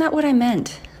 That's not what I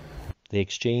meant. They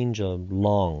exchange a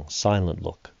long, silent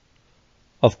look.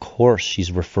 Of course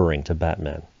she's referring to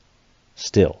Batman.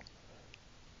 Still,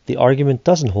 the argument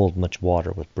doesn't hold much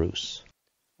water with Bruce.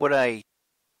 What I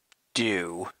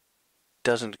do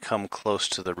doesn't come close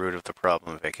to the root of the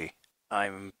problem, Vicky.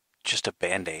 I'm just a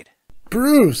Band-Aid.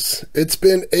 Bruce, it's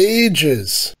been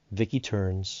ages. Vicky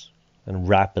turns and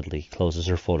rapidly closes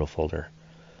her photo folder.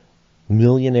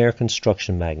 Millionaire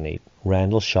construction magnate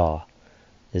Randall Shaw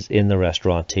is in the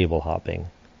restaurant table hopping,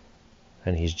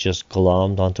 and he's just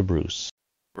glommed onto Bruce.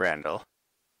 Randall,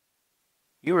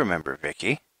 you remember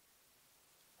Vicky.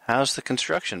 How's the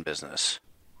construction business?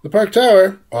 The Park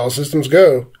Tower, all systems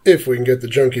go, if we can get the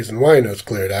junkies and winos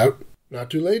cleared out. Not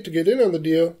too late to get in on the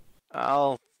deal.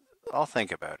 I'll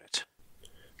think about it.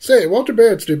 Say, Walter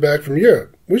Barrett's due back from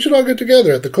Europe. We should all get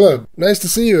together at the club. Nice to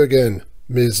see you again,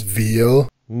 Miss Veal.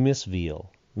 Miss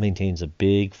Veal maintains a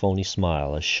big phony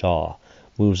smile as Shaw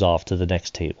moves off to the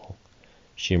next table.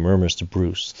 She murmurs to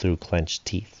Bruce through clenched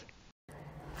teeth.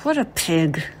 What a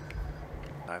pig.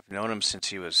 I've known him since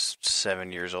he was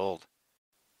 7 years old.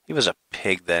 He was a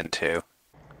pig then, too.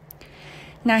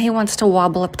 Now he wants to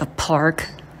wobble up the park.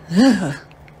 Ugh.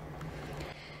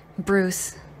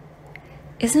 Bruce,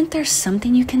 isn't there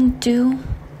something you can do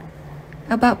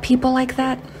about people like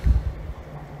that?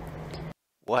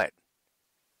 What?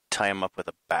 Tie him up with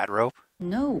a bat rope?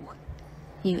 No,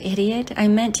 you idiot. I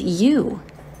meant you,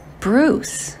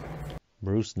 Bruce.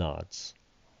 Bruce nods.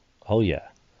 Oh yeah,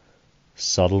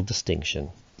 subtle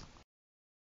distinction.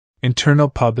 Internal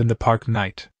pub in the park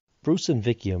night. Bruce and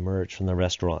Vicky emerge from the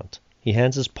restaurant. He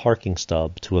hands his parking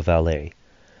stub to a valet.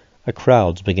 A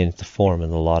crowd's beginning to form in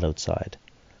the lot outside.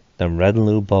 The red and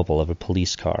blue bubble of a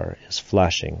police car is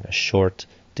flashing a short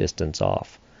distance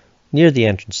off, near the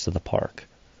entrance to the park.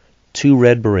 2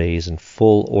 red berets in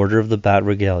full Order of the Bat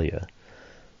regalia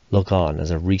look on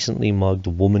as a recently mugged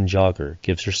woman jogger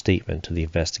gives her statement to the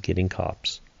investigating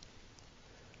cops.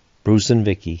 Bruce and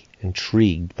Vicky,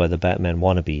 intrigued by the Batman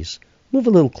wannabes, move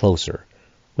a little closer,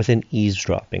 within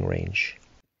eavesdropping range.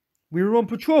 We were on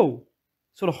patrol,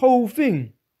 so the whole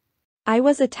thing. I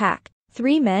was attacked.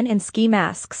 3 men in ski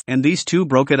masks. And these 2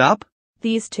 broke it up?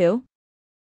 These 2?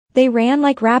 They ran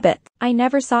like rabbits. I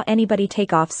never saw anybody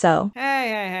take off so.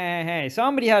 Hey,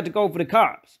 somebody had to go for the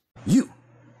cops. You!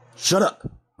 Shut up,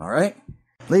 alright?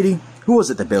 Lady, who was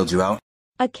it that bailed you out?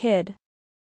 A kid.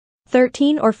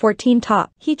 13 or 14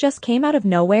 top. He just came out of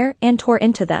nowhere and tore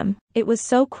into them. It was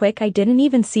so quick I didn't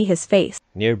even see his face.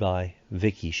 Nearby,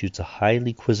 Vicky shoots a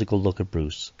highly quizzical look at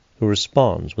Bruce, who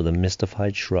responds with a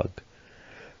mystified shrug.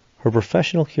 Her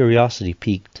professional curiosity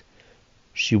piqued,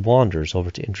 she wanders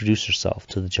over to introduce herself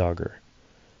to the jogger.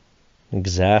 An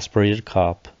exasperated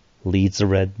cop leads the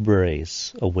red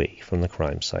berets away from the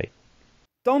crime site.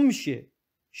 Dumb shit.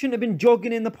 Shouldn't have been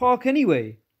jogging in the park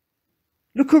anyway.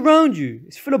 Look around you.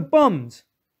 It's full of bums.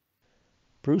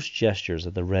 Bruce gestures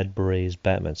at the red beret's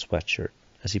Batman sweatshirt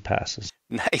as he passes.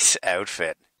 Nice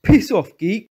outfit. Piss off,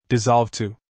 geek. Dissolve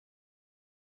to.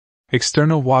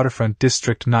 External waterfront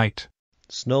district night.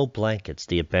 Snow blankets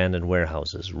the abandoned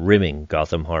warehouses rimming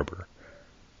Gotham Harbor.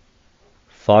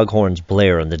 Foghorns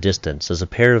blare in the distance as a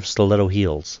pair of stiletto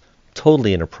heels,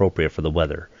 totally inappropriate for the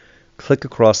weather, click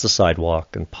across the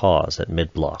sidewalk and pause at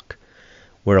mid-block,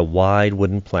 where a wide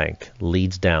wooden plank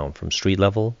leads down from street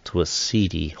level to a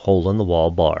seedy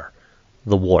hole-in-the-wall bar,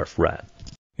 the Wharf Rat.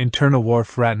 Internal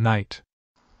Wharf Rat night.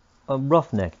 A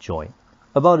roughneck joint,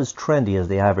 about as trendy as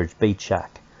the average bait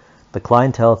shack. The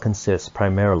clientele consists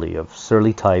primarily of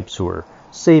surly types who are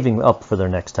saving up for their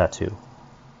next tattoo.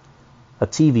 A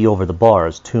TV over the bar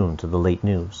is tuned to the late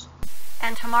news.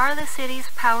 And tomorrow the city's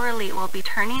power elite will be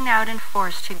turning out in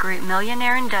force to greet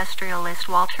millionaire industrialist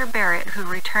Walter Barrett, who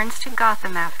returns to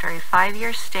Gotham after a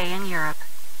 5-year stay in Europe.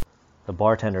 The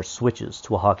bartender switches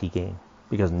to a hockey game,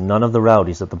 because none of the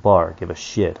rowdies at the bar give a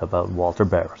shit about Walter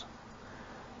Barrett.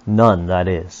 None, that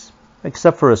is,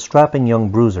 except for a strapping young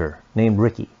bruiser named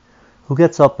Ricky, who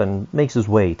gets up and makes his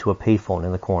way to a payphone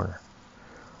in the corner.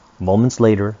 Moments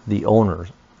later, the owner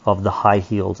of the high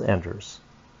heels enters.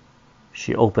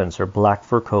 She opens her black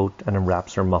fur coat and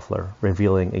unwraps her muffler,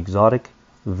 revealing exotic,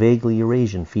 vaguely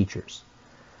Eurasian features.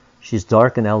 She's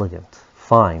dark and elegant,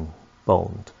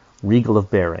 fine-boned, regal of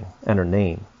bearing, and her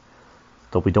name,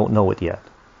 though we don't know it yet,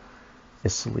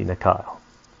 is Selina Kyle.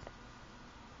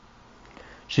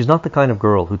 She's not the kind of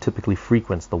girl who typically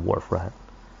frequents the Wharf Rat,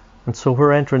 and so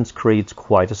her entrance creates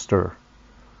quite a stir.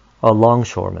 A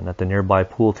longshoreman at the nearby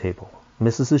pool table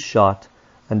misses his shot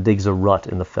and digs a rut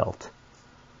in the felt.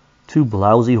 2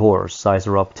 blousy whores size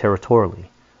her up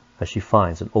territorially as she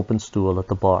finds an open stool at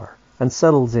the bar and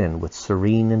settles in with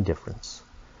serene indifference.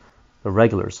 The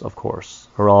regulars, of course,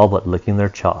 are all but licking their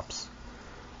chops.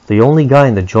 The only guy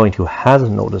in the joint who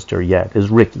hasn't noticed her yet is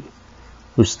Ricky,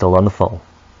 who's still on the phone.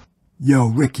 Yo,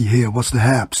 Ricky here, what's the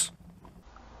haps?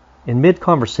 In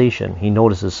mid-conversation, he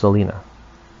notices Selina.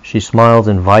 She smiles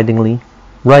invitingly,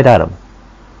 right at him.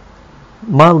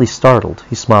 Mildly startled,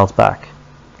 he smiles back.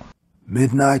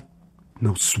 Midnight?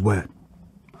 No sweat.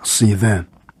 I'll see you then.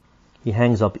 He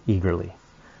hangs up eagerly.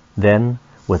 Then,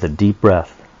 with a deep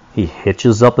breath, he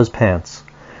hitches up his pants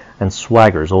and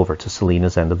swaggers over to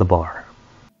Selina's end of the bar.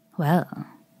 Well,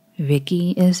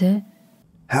 Ricky, is it?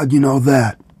 How'd you know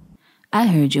that? I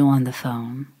heard you on the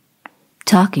phone,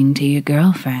 talking to your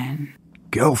girlfriend.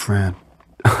 Girlfriend?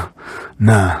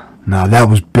 Nah, that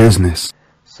was business.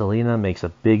 Selina makes a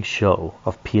big show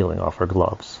of peeling off her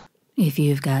gloves. If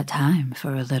you've got time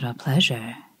for a little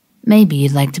pleasure, maybe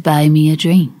you'd like to buy me a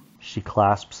drink. She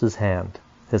clasps his hand.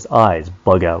 His eyes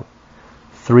bug out.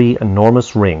 3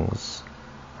 enormous rings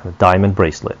and a diamond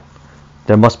bracelet.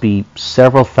 There must be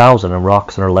several thousand in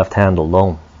rocks in her left hand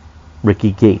alone.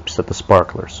 Ricky gapes at the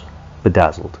sparklers,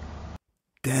 bedazzled.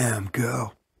 Damn,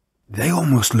 girl. They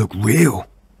almost look real.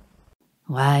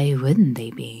 Why wouldn't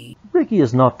they be? Ricky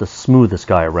is not the smoothest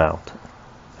guy around,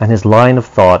 and his line of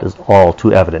thought is all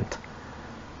too evident.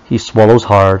 He swallows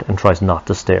hard and tries not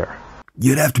to stare.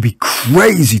 You'd have to be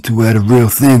crazy to add a real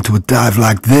thing to a dive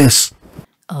like this.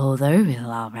 Oh, they're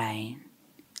real, all right.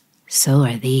 So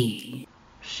are these.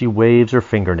 She waves her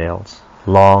fingernails,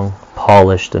 long,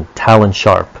 polished, and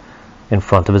talon-sharp, in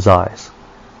front of his eyes.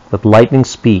 With lightning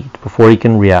speed, before he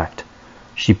can react,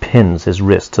 she pins his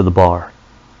wrist to the bar,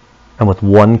 and with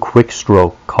one quick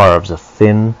stroke carves a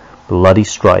thin, bloody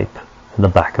stripe in the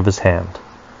back of his hand.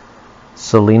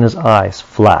 Selina's eyes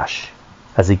flash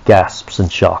as he gasps in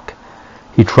shock.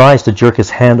 He tries to jerk his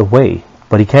hand away,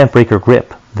 but he can't break her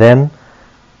grip. Then,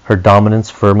 her dominance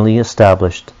firmly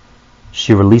established,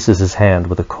 she releases his hand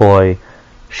with a coy,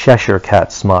 Cheshire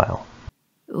cat smile.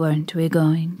 Weren't we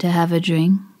going to have a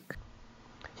drink?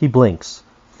 He blinks,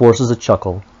 forces a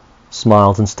chuckle,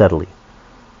 smiles unsteadily.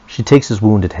 She takes his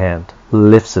wounded hand,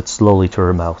 lifts it slowly to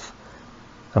her mouth,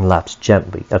 and laps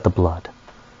gently at the blood.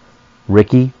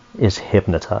 Ricky is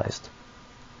hypnotized.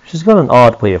 She's got an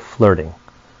odd way of flirting,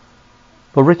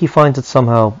 but Ricky finds it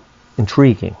somehow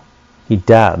intriguing. He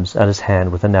dabs at his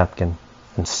hand with a napkin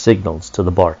and signals to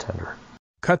the bartender.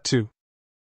 Cut to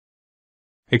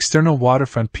External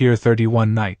Waterfront Pier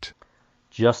 31 night.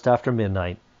 Just after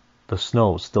midnight, the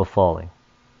snow's still falling.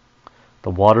 The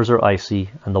waters are icy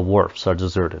and the wharfs are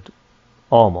deserted.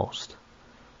 Almost.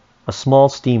 A small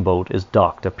steamboat is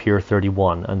docked at Pier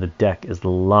 31 and the deck is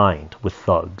lined with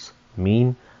thugs,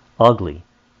 mean, ugly,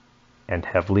 and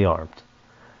heavily armed.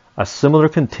 A similar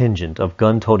contingent of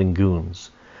gun-toting goons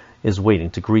is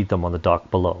waiting to greet them on the dock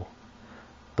below.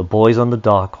 The boys on the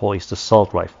dock hoist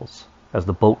assault rifles as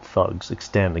the boat thugs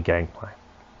extend the gangplank.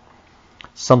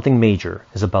 Something major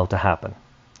is about to happen.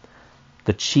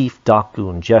 The chief dock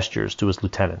goon gestures to his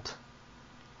lieutenant,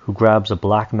 who grabs a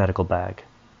black medical bag.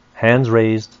 Hands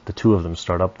raised, the two of them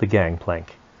start up the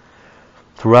gangplank.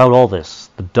 Throughout all this,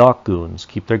 the dock goons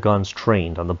keep their guns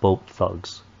trained on the boat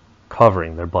thugs,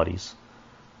 covering their buddies.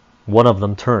 One of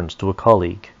them turns to a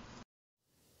colleague.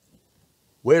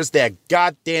 Where's that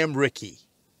goddamn Ricky?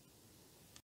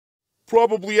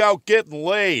 Probably out getting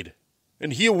laid.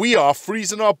 And here we are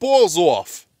freezing our balls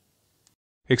off.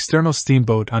 External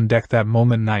steamboat on deck that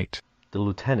moment night. The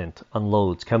lieutenant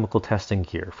unloads chemical testing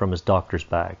gear from his doctor's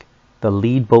bag. The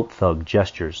lead boat thug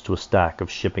gestures to a stack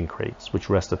of shipping crates which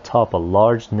rest atop a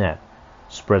large net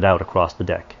spread out across the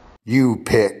deck. You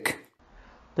pick.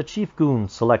 The chief goon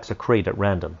selects a crate at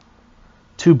random.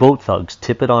 2 boat thugs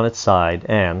tip it on its side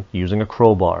and, using a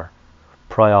crowbar,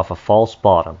 pry off a false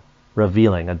bottom,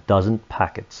 revealing a dozen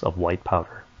packets of white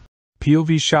powder.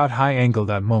 POV shot high angle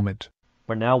that moment.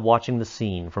 We're now watching the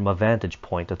scene from a vantage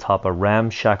point atop a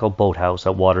ramshackle boathouse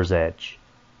at water's edge.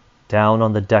 Down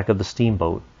on the deck of the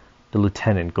steamboat, the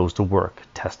lieutenant goes to work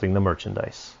testing the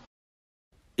merchandise.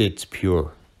 It's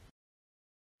pure.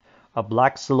 A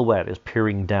black silhouette is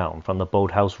peering down from the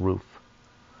boathouse roof.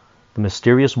 The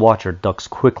mysterious watcher ducks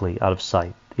quickly out of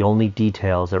sight. The only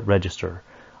details that register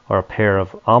are a pair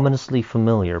of ominously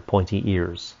familiar pointy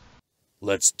ears.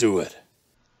 Let's do it.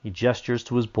 He gestures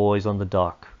to his boys on the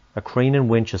dock. A crane and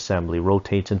winch assembly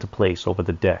rotates into place over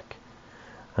the deck,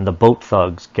 and the boat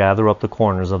thugs gather up the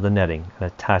corners of the netting and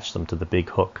attach them to the big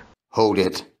hook. Hold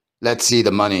it. Let's see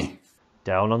the money.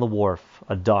 Down on the wharf,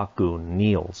 a dock goon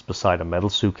kneels beside a metal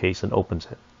suitcase and opens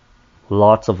it.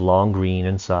 Lots of long green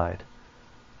inside.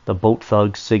 The boat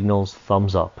thug signals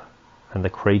thumbs up, and the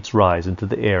crates rise into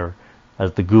the air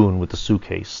as the goon with the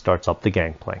suitcase starts up the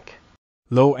gangplank.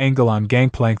 Low angle on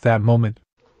gangplank that moment.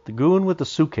 The goon with the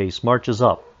suitcase marches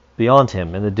up, Beyond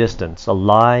him, in the distance, a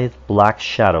lithe black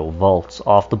shadow vaults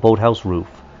off the boathouse roof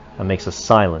and makes a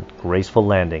silent, graceful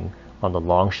landing on the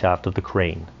long shaft of the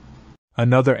crane.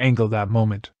 Another angle that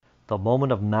moment. The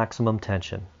moment of maximum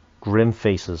tension. Grim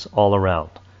faces all around.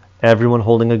 Everyone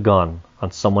holding a gun on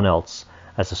someone else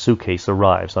as the suitcase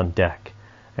arrives on deck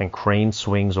and crane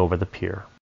swings over the pier.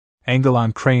 Angle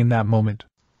on crane that moment.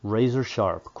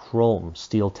 Razor-sharp, chrome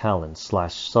steel talons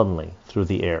slash suddenly through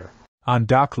the air. On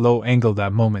dock low angle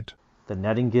that moment. The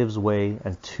netting gives way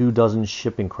and 24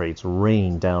 shipping crates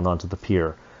rain down onto the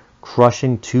pier,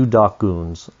 crushing 2 dock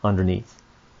goons underneath.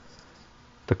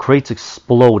 The crates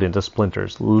explode into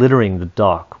splinters, littering the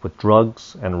dock with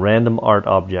drugs and random art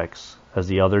objects as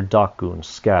the other dock goons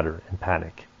scatter in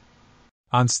panic.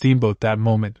 On steamboat that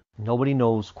moment. Nobody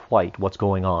knows quite what's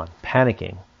going on.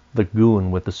 Panicking, the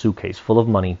goon with the suitcase full of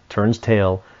money turns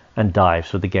tail and dives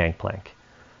for the gangplank.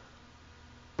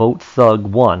 Boat Thug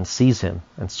 1 sees him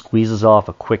and squeezes off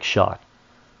a quick shot.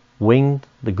 Winged,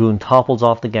 the goon topples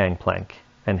off the gangplank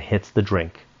and hits the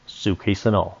drink, suitcase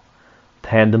and all.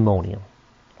 Pandemonium.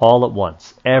 All at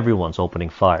once, everyone's opening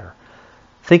fire.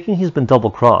 Thinking he's been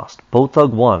double-crossed, Boat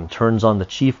Thug 1 turns on the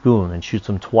chief goon and shoots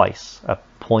him twice at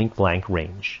point-blank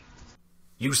range.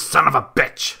 You son of a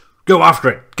bitch! Go after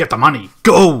it! Get the money!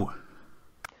 Go!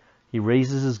 He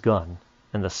raises his gun,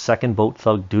 and the second Boat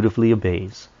Thug dutifully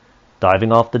obeys,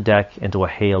 diving off the deck into a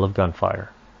hail of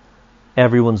gunfire.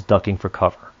 Everyone's ducking for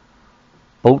cover.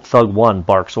 Boat Thug 1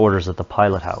 barks orders at the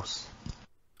pilot house.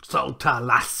 Solta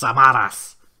las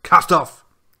samaras! Cast off!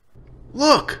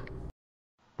 Look!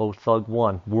 Boat Thug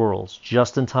 1 whirls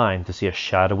just in time to see a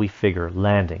shadowy figure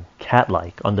landing,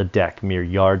 cat-like, on the deck mere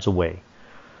yards away.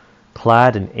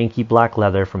 Clad in inky black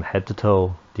leather from head to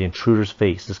toe, the intruder's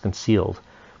face is concealed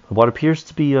by what appears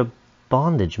to be a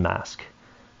bondage mask,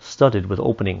 studded with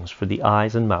openings for the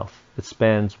eyes and mouth. It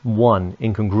spans one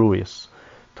incongruous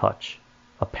touch,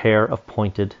 a pair of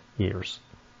pointed ears.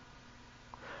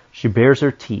 She bares her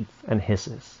teeth and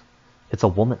hisses. It's a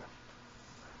woman.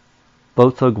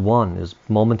 Boat Thug 1 is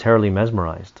momentarily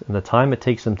mesmerized. In the time it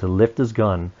takes him to lift his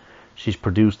gun, she's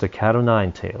produced a cat o'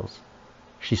 nine tails.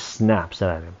 She snaps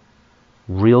at him,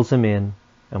 reels him in,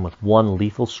 and with one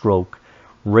lethal stroke,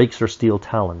 rakes her steel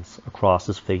talons across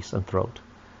his face and throat.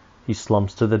 He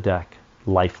slumps to the deck,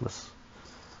 lifeless.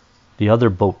 The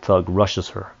other boat thug rushes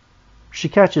her. She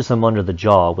catches him under the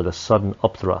jaw with a sudden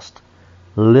upthrust,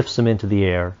 lifts him into the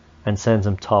air, and sends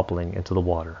him toppling into the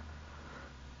water.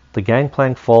 The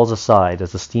gangplank falls aside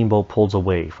as the steamboat pulls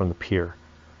away from the pier.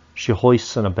 She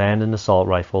hoists an abandoned assault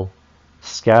rifle,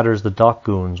 scatters the dock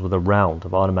goons with a round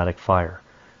of automatic fire,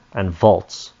 and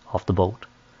vaults off the boat,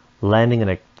 landing in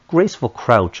a graceful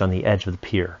crouch on the edge of the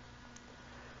pier.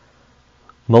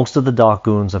 Most of the dock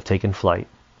goons have taken flight,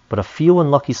 but a few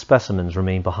unlucky specimens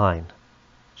remain behind.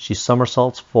 She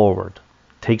somersaults forward,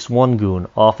 takes one goon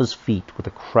off his feet with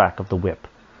a crack of the whip,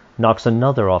 knocks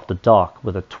another off the dock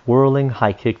with a twirling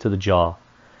high kick to the jaw,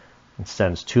 and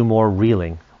sends 2 more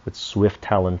reeling with swift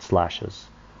talon slashes.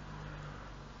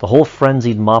 The whole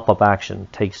frenzied mop-up action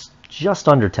takes just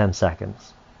under 10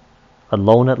 seconds.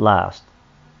 Alone at last,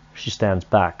 she stands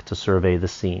back to survey the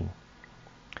scene.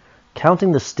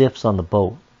 Counting the stiffs on the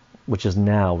boat, which is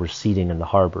now receding in the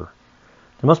harbor,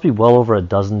 there must be well over a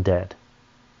dozen dead.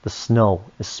 The snow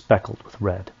is speckled with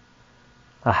red.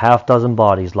 A half-dozen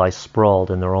bodies lie sprawled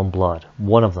in their own blood.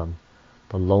 One of them,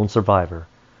 the lone survivor,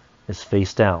 is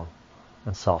face down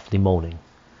and softly moaning.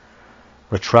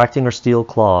 Retracting her steel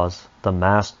claws, the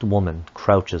masked woman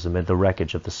crouches amid the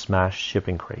wreckage of the smashed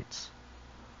shipping crates.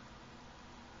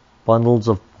 Bundles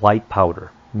of white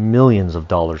powder, millions of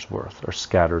dollars worth, are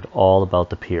scattered all about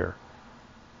the pier,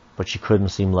 but she couldn't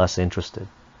seem less interested.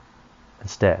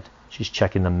 Instead, she's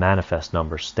checking the manifest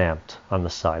number stamped on the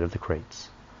side of the crates.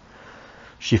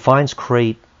 She finds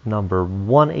crate number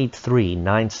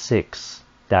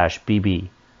 18396-BB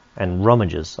and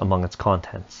rummages among its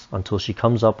contents until she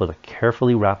comes up with a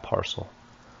carefully wrapped parcel.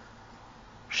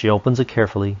 She opens it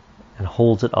carefully and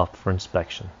holds it up for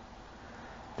inspection.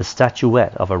 The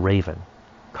statuette of a raven,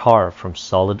 carved from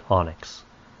solid onyx,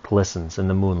 glistens in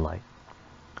the moonlight.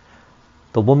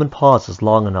 The woman pauses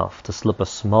long enough to slip a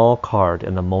small card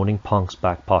in the moaning punk's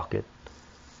back pocket.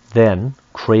 Then,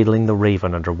 cradling the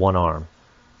raven under one arm,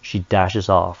 she dashes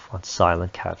off on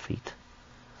silent cat feet.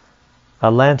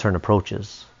 A lantern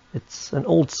approaches. It's an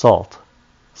old salt,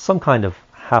 some kind of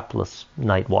hapless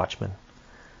night watchman,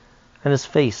 and his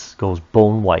face goes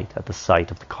bone white at the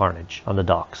sight of the carnage on the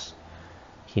docks.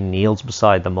 He kneels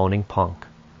beside the moaning punk,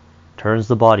 turns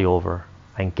the body over,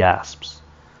 and gasps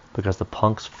because the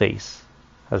punk's face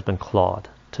has been clawed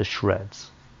to shreds.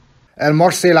 El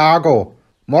Morcielago!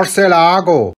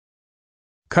 Morcielago!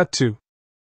 Cut to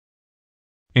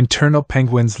Internal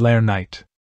Penguin's Lair night.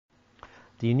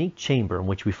 The unique chamber in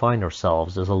which we find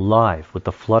ourselves is alive with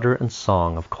the flutter and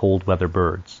song of cold weather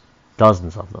birds,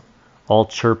 dozens of them, all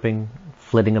chirping,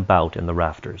 flitting about in the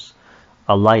rafters,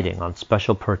 alighting on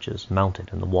special perches mounted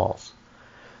in the walls.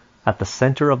 At the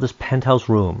center of this penthouse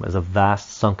room is a vast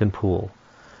sunken pool.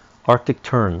 Arctic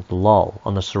terns loll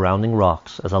on the surrounding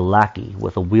rocks as a lackey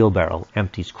with a wheelbarrow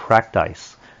empties cracked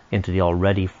ice into the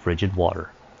already frigid water.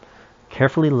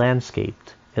 Carefully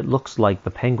landscaped, it looks like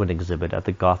the penguin exhibit at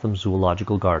the Gotham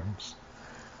Zoological Gardens.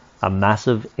 A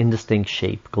massive, indistinct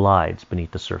shape glides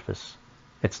beneath the surface.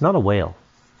 It's not a whale.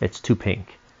 It's too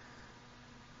pink.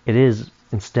 It is,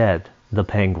 instead, the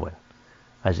penguin.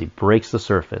 As he breaks the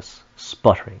surface,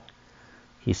 sputtering,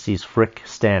 he sees Frick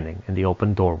standing in the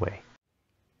open doorway.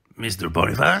 Mr.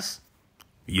 Boniface,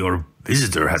 your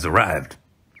visitor has arrived.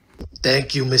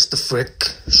 Thank you, Mr. Frick.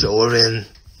 Show her in.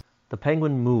 The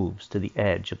penguin moves to the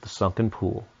edge of the sunken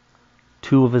pool.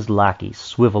 Two of his lackeys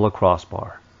swivel a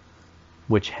crossbar,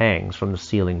 which hangs from the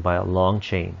ceiling by a long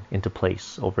chain into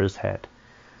place over his head.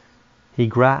 He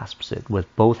grasps it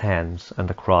with both hands and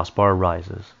the crossbar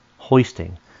rises,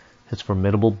 hoisting his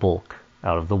formidable bulk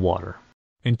out of the water.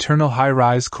 Internal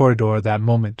high-rise corridor that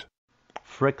moment.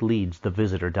 Frick leads the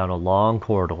visitor down a long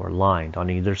corridor lined on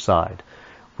either side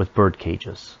with bird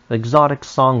cages, exotic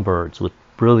songbirds with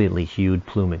brilliantly hued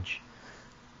plumage.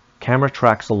 Camera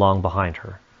tracks along behind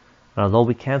her, and although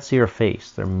we can't see her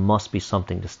face, there must be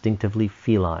something distinctively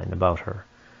feline about her,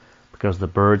 because the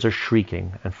birds are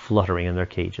shrieking and fluttering in their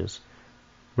cages,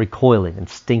 recoiling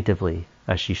instinctively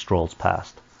as she strolls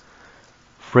past.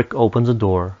 Frick opens a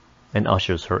door and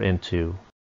ushers her into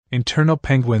Internal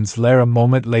Penguin's Lair a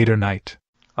moment later night.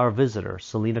 Our visitor,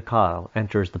 Selina Kyle,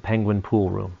 enters the penguin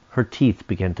pool room. Her teeth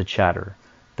begin to chatter.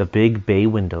 The big bay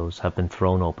windows have been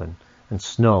thrown open, and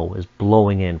snow is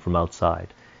blowing in from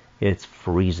outside. It's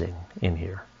freezing in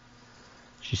here.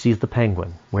 She sees the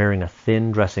penguin, wearing a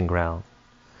thin dressing gown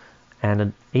and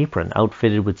an apron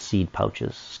outfitted with seed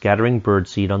pouches, scattering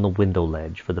birdseed on the window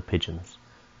ledge for the pigeons,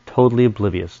 totally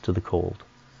oblivious to the cold.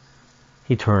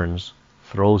 He turns,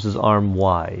 throws his arm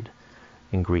wide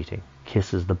in greeting,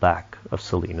 kisses the back of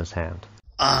Selina's hand.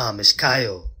 Ah, Miss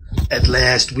Kyle, at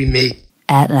last we meet.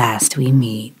 At last we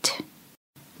meet.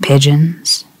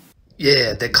 Pigeons?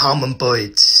 Yeah, they're common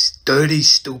birds. Dirty,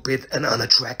 stupid, and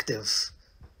unattractive.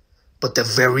 But they're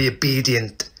very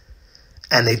obedient.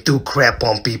 And they do crap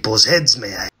on people's heads,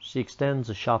 may I? She extends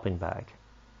a shopping bag.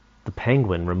 The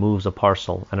penguin removes a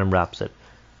parcel and unwraps it,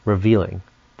 revealing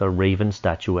the raven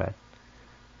statuette.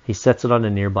 He sets it on a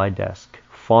nearby desk,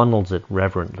 fondles it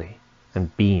reverently,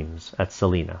 and beams at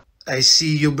Selina. I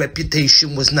see your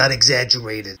reputation was not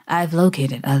exaggerated. I've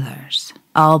located others.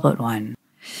 All but one.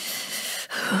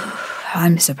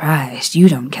 I'm surprised you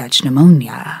don't catch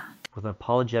pneumonia. With an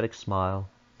apologetic smile,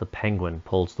 the penguin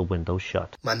pulls the window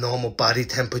shut. My normal body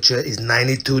temperature is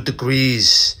 92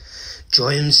 degrees.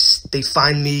 Germs, they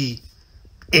find me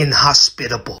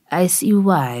inhospitable. I see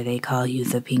why they call you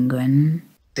the penguin.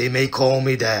 They may call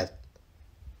me that,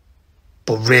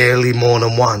 but rarely more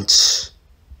than once.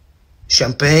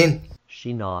 Champagne?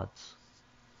 She nods.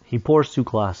 He pours 2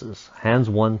 glasses, hands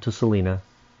one to Selina,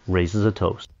 raises a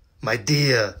toast. My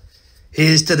dear,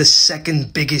 here's to the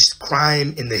second biggest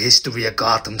crime in the history of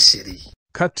Gotham City.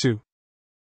 Cut to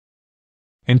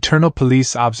Internal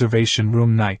Police Observation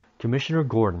Room night. Commissioner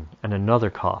Gordon and another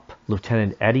cop,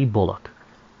 Lieutenant Eddie Bullock,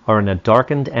 are in a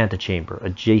darkened antechamber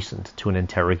adjacent to an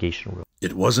interrogation room.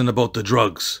 It wasn't about the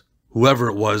drugs. Whoever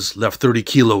it was left 30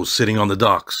 kilos sitting on the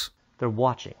docks. They're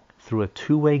watching through a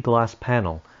 2-way glass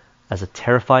panel as a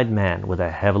terrified man with a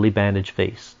heavily bandaged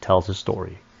face tells his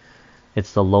story.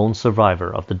 It's the lone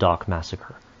survivor of the dock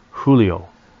massacre, Julio,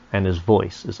 and his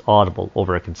voice is audible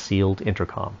over a concealed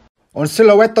intercom. Un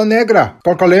silueta negra,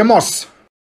 corcolemos.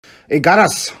 Y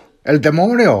garas, el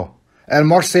demonio, el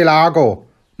morcielago,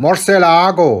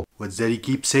 morcielago. What's that he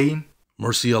keep saying?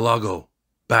 Murcielago.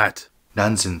 Bat.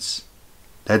 Nonsense.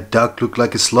 That duck looked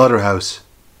like a slaughterhouse.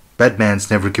 Batman's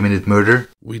never committed murder.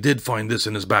 We did find this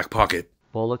in his back pocket.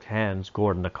 Bullock hands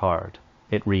Gordon a card.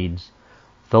 It reads,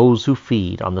 "Those who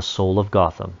feed on the soul of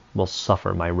Gotham will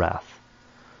suffer my wrath."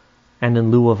 And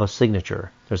in lieu of a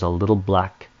signature, there's a little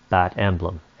black bat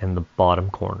emblem in the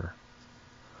bottom corner.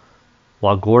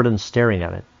 While Gordon's staring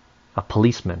at it, a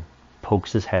policeman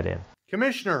pokes his head in.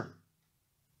 Commissioner,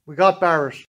 we got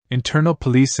Barrett. Internal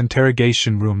Police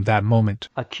Interrogation Room that moment.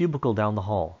 A cubicle down the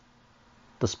hall.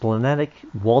 The splenetic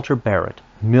Walter Barrett,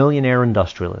 millionaire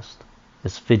industrialist,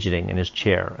 is fidgeting in his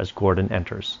chair as Gordon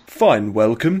enters. Fine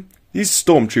welcome. These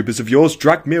stormtroopers of yours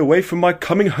dragged me away from my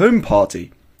coming home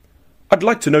party. I'd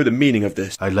like to know the meaning of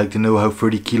this. I'd like to know how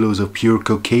 30 kilos of pure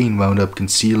cocaine wound up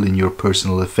concealed in your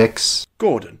personal effects.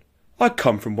 Gordon, I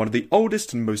come from one of the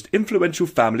oldest and most influential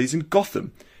families in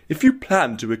Gotham. If you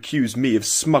plan to accuse me of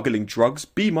smuggling drugs,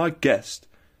 be my guest.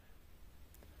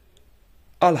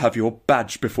 I'll have your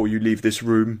badge before you leave this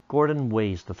room. Gordon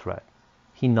weighs the threat.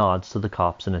 He nods to the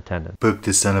cops in attendance. Book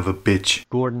this son of a bitch.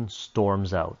 Gordon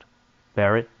storms out.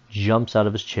 Barrett jumps out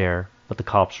of his chair, but the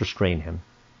cops restrain him.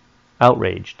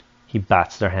 Outraged, he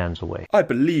bats their hands away. I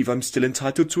believe I'm still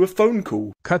entitled to a phone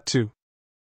call. Cut to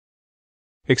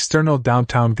external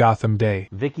downtown Gotham day.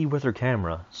 Vicky with her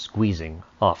camera, squeezing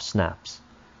off snaps.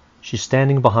 She's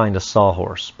standing behind a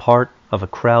sawhorse, part of a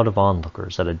crowd of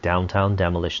onlookers at a downtown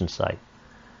demolition site.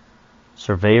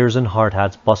 Surveyors and hard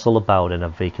hats bustle about in a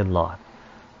vacant lot,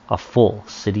 a full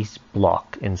city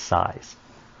block in size.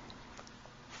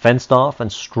 Fenced off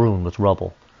and strewn with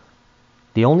rubble.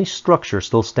 The only structure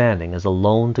still standing is a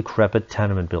lone, decrepit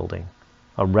tenement building.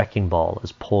 A wrecking ball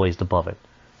is poised above it,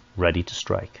 ready to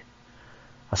strike.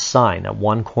 A sign at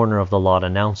one corner of the lot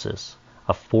announces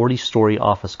a 40-story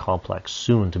office complex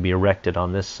soon to be erected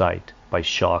on this site by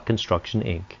Shaw Construction,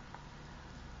 Inc.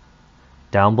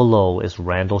 Down below is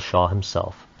Randall Shaw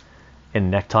himself, in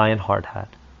necktie and hard hat,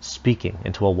 speaking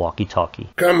into a walkie-talkie.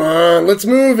 Come on, let's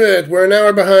move it. We're an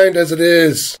hour behind as it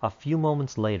is. A few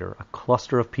moments later, a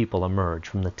cluster of people emerge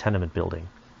from the tenement building.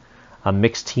 A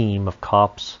mixed team of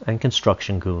cops and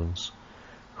construction goons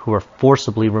who are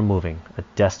forcibly removing a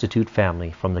destitute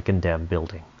family from the condemned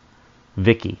building.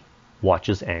 Vicky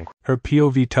watches angry. Her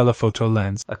POV telephoto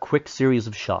lens. A quick series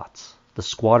of shots. The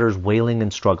squatters wailing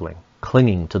and struggling,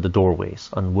 clinging to the doorways,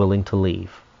 unwilling to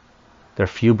leave. Their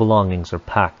few belongings are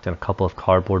packed in a couple of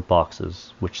cardboard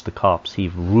boxes, which the cops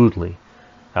heave rudely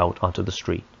out onto the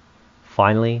street.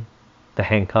 Finally, the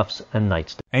handcuffs and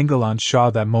nightstick. Angle on Shaw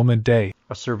that moment day.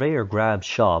 A surveyor grabs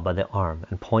Shaw by the arm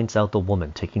and points out the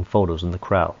woman taking photos in the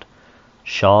crowd.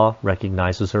 Shaw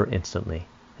recognizes her instantly.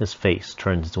 His face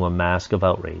turns into a mask of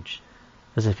outrage,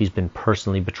 as if he's been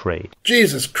personally betrayed.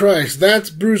 Jesus Christ, that's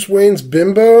Bruce Wayne's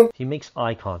bimbo? He makes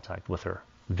eye contact with her.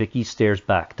 Vicky stares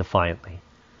back defiantly.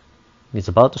 He's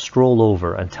about to stroll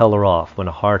over and tell her off when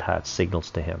a hard hat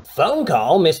signals to him. Phone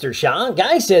call, Mr. Shaw.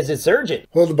 Guy says it's urgent.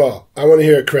 Hold the ball. I want to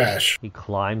hear it crash. He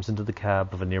climbs into the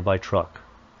cab of a nearby truck,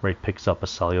 where he picks up a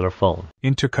cellular phone.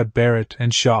 Intercut Barrett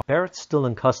and Shaw. Barrett's still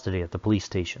in custody at the police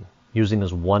station, using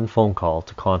his one phone call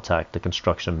to contact the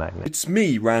construction magnate. It's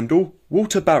me, Randall.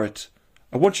 Walter Barrett.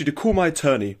 I want you to call my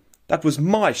attorney. That was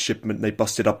my shipment they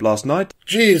busted up last night.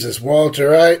 Jesus,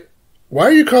 Walter, Why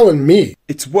are you calling me?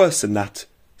 It's worse than that.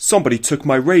 Somebody took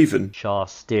my Raven. Shaw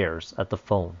stares at the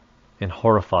phone in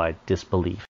horrified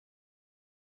disbelief.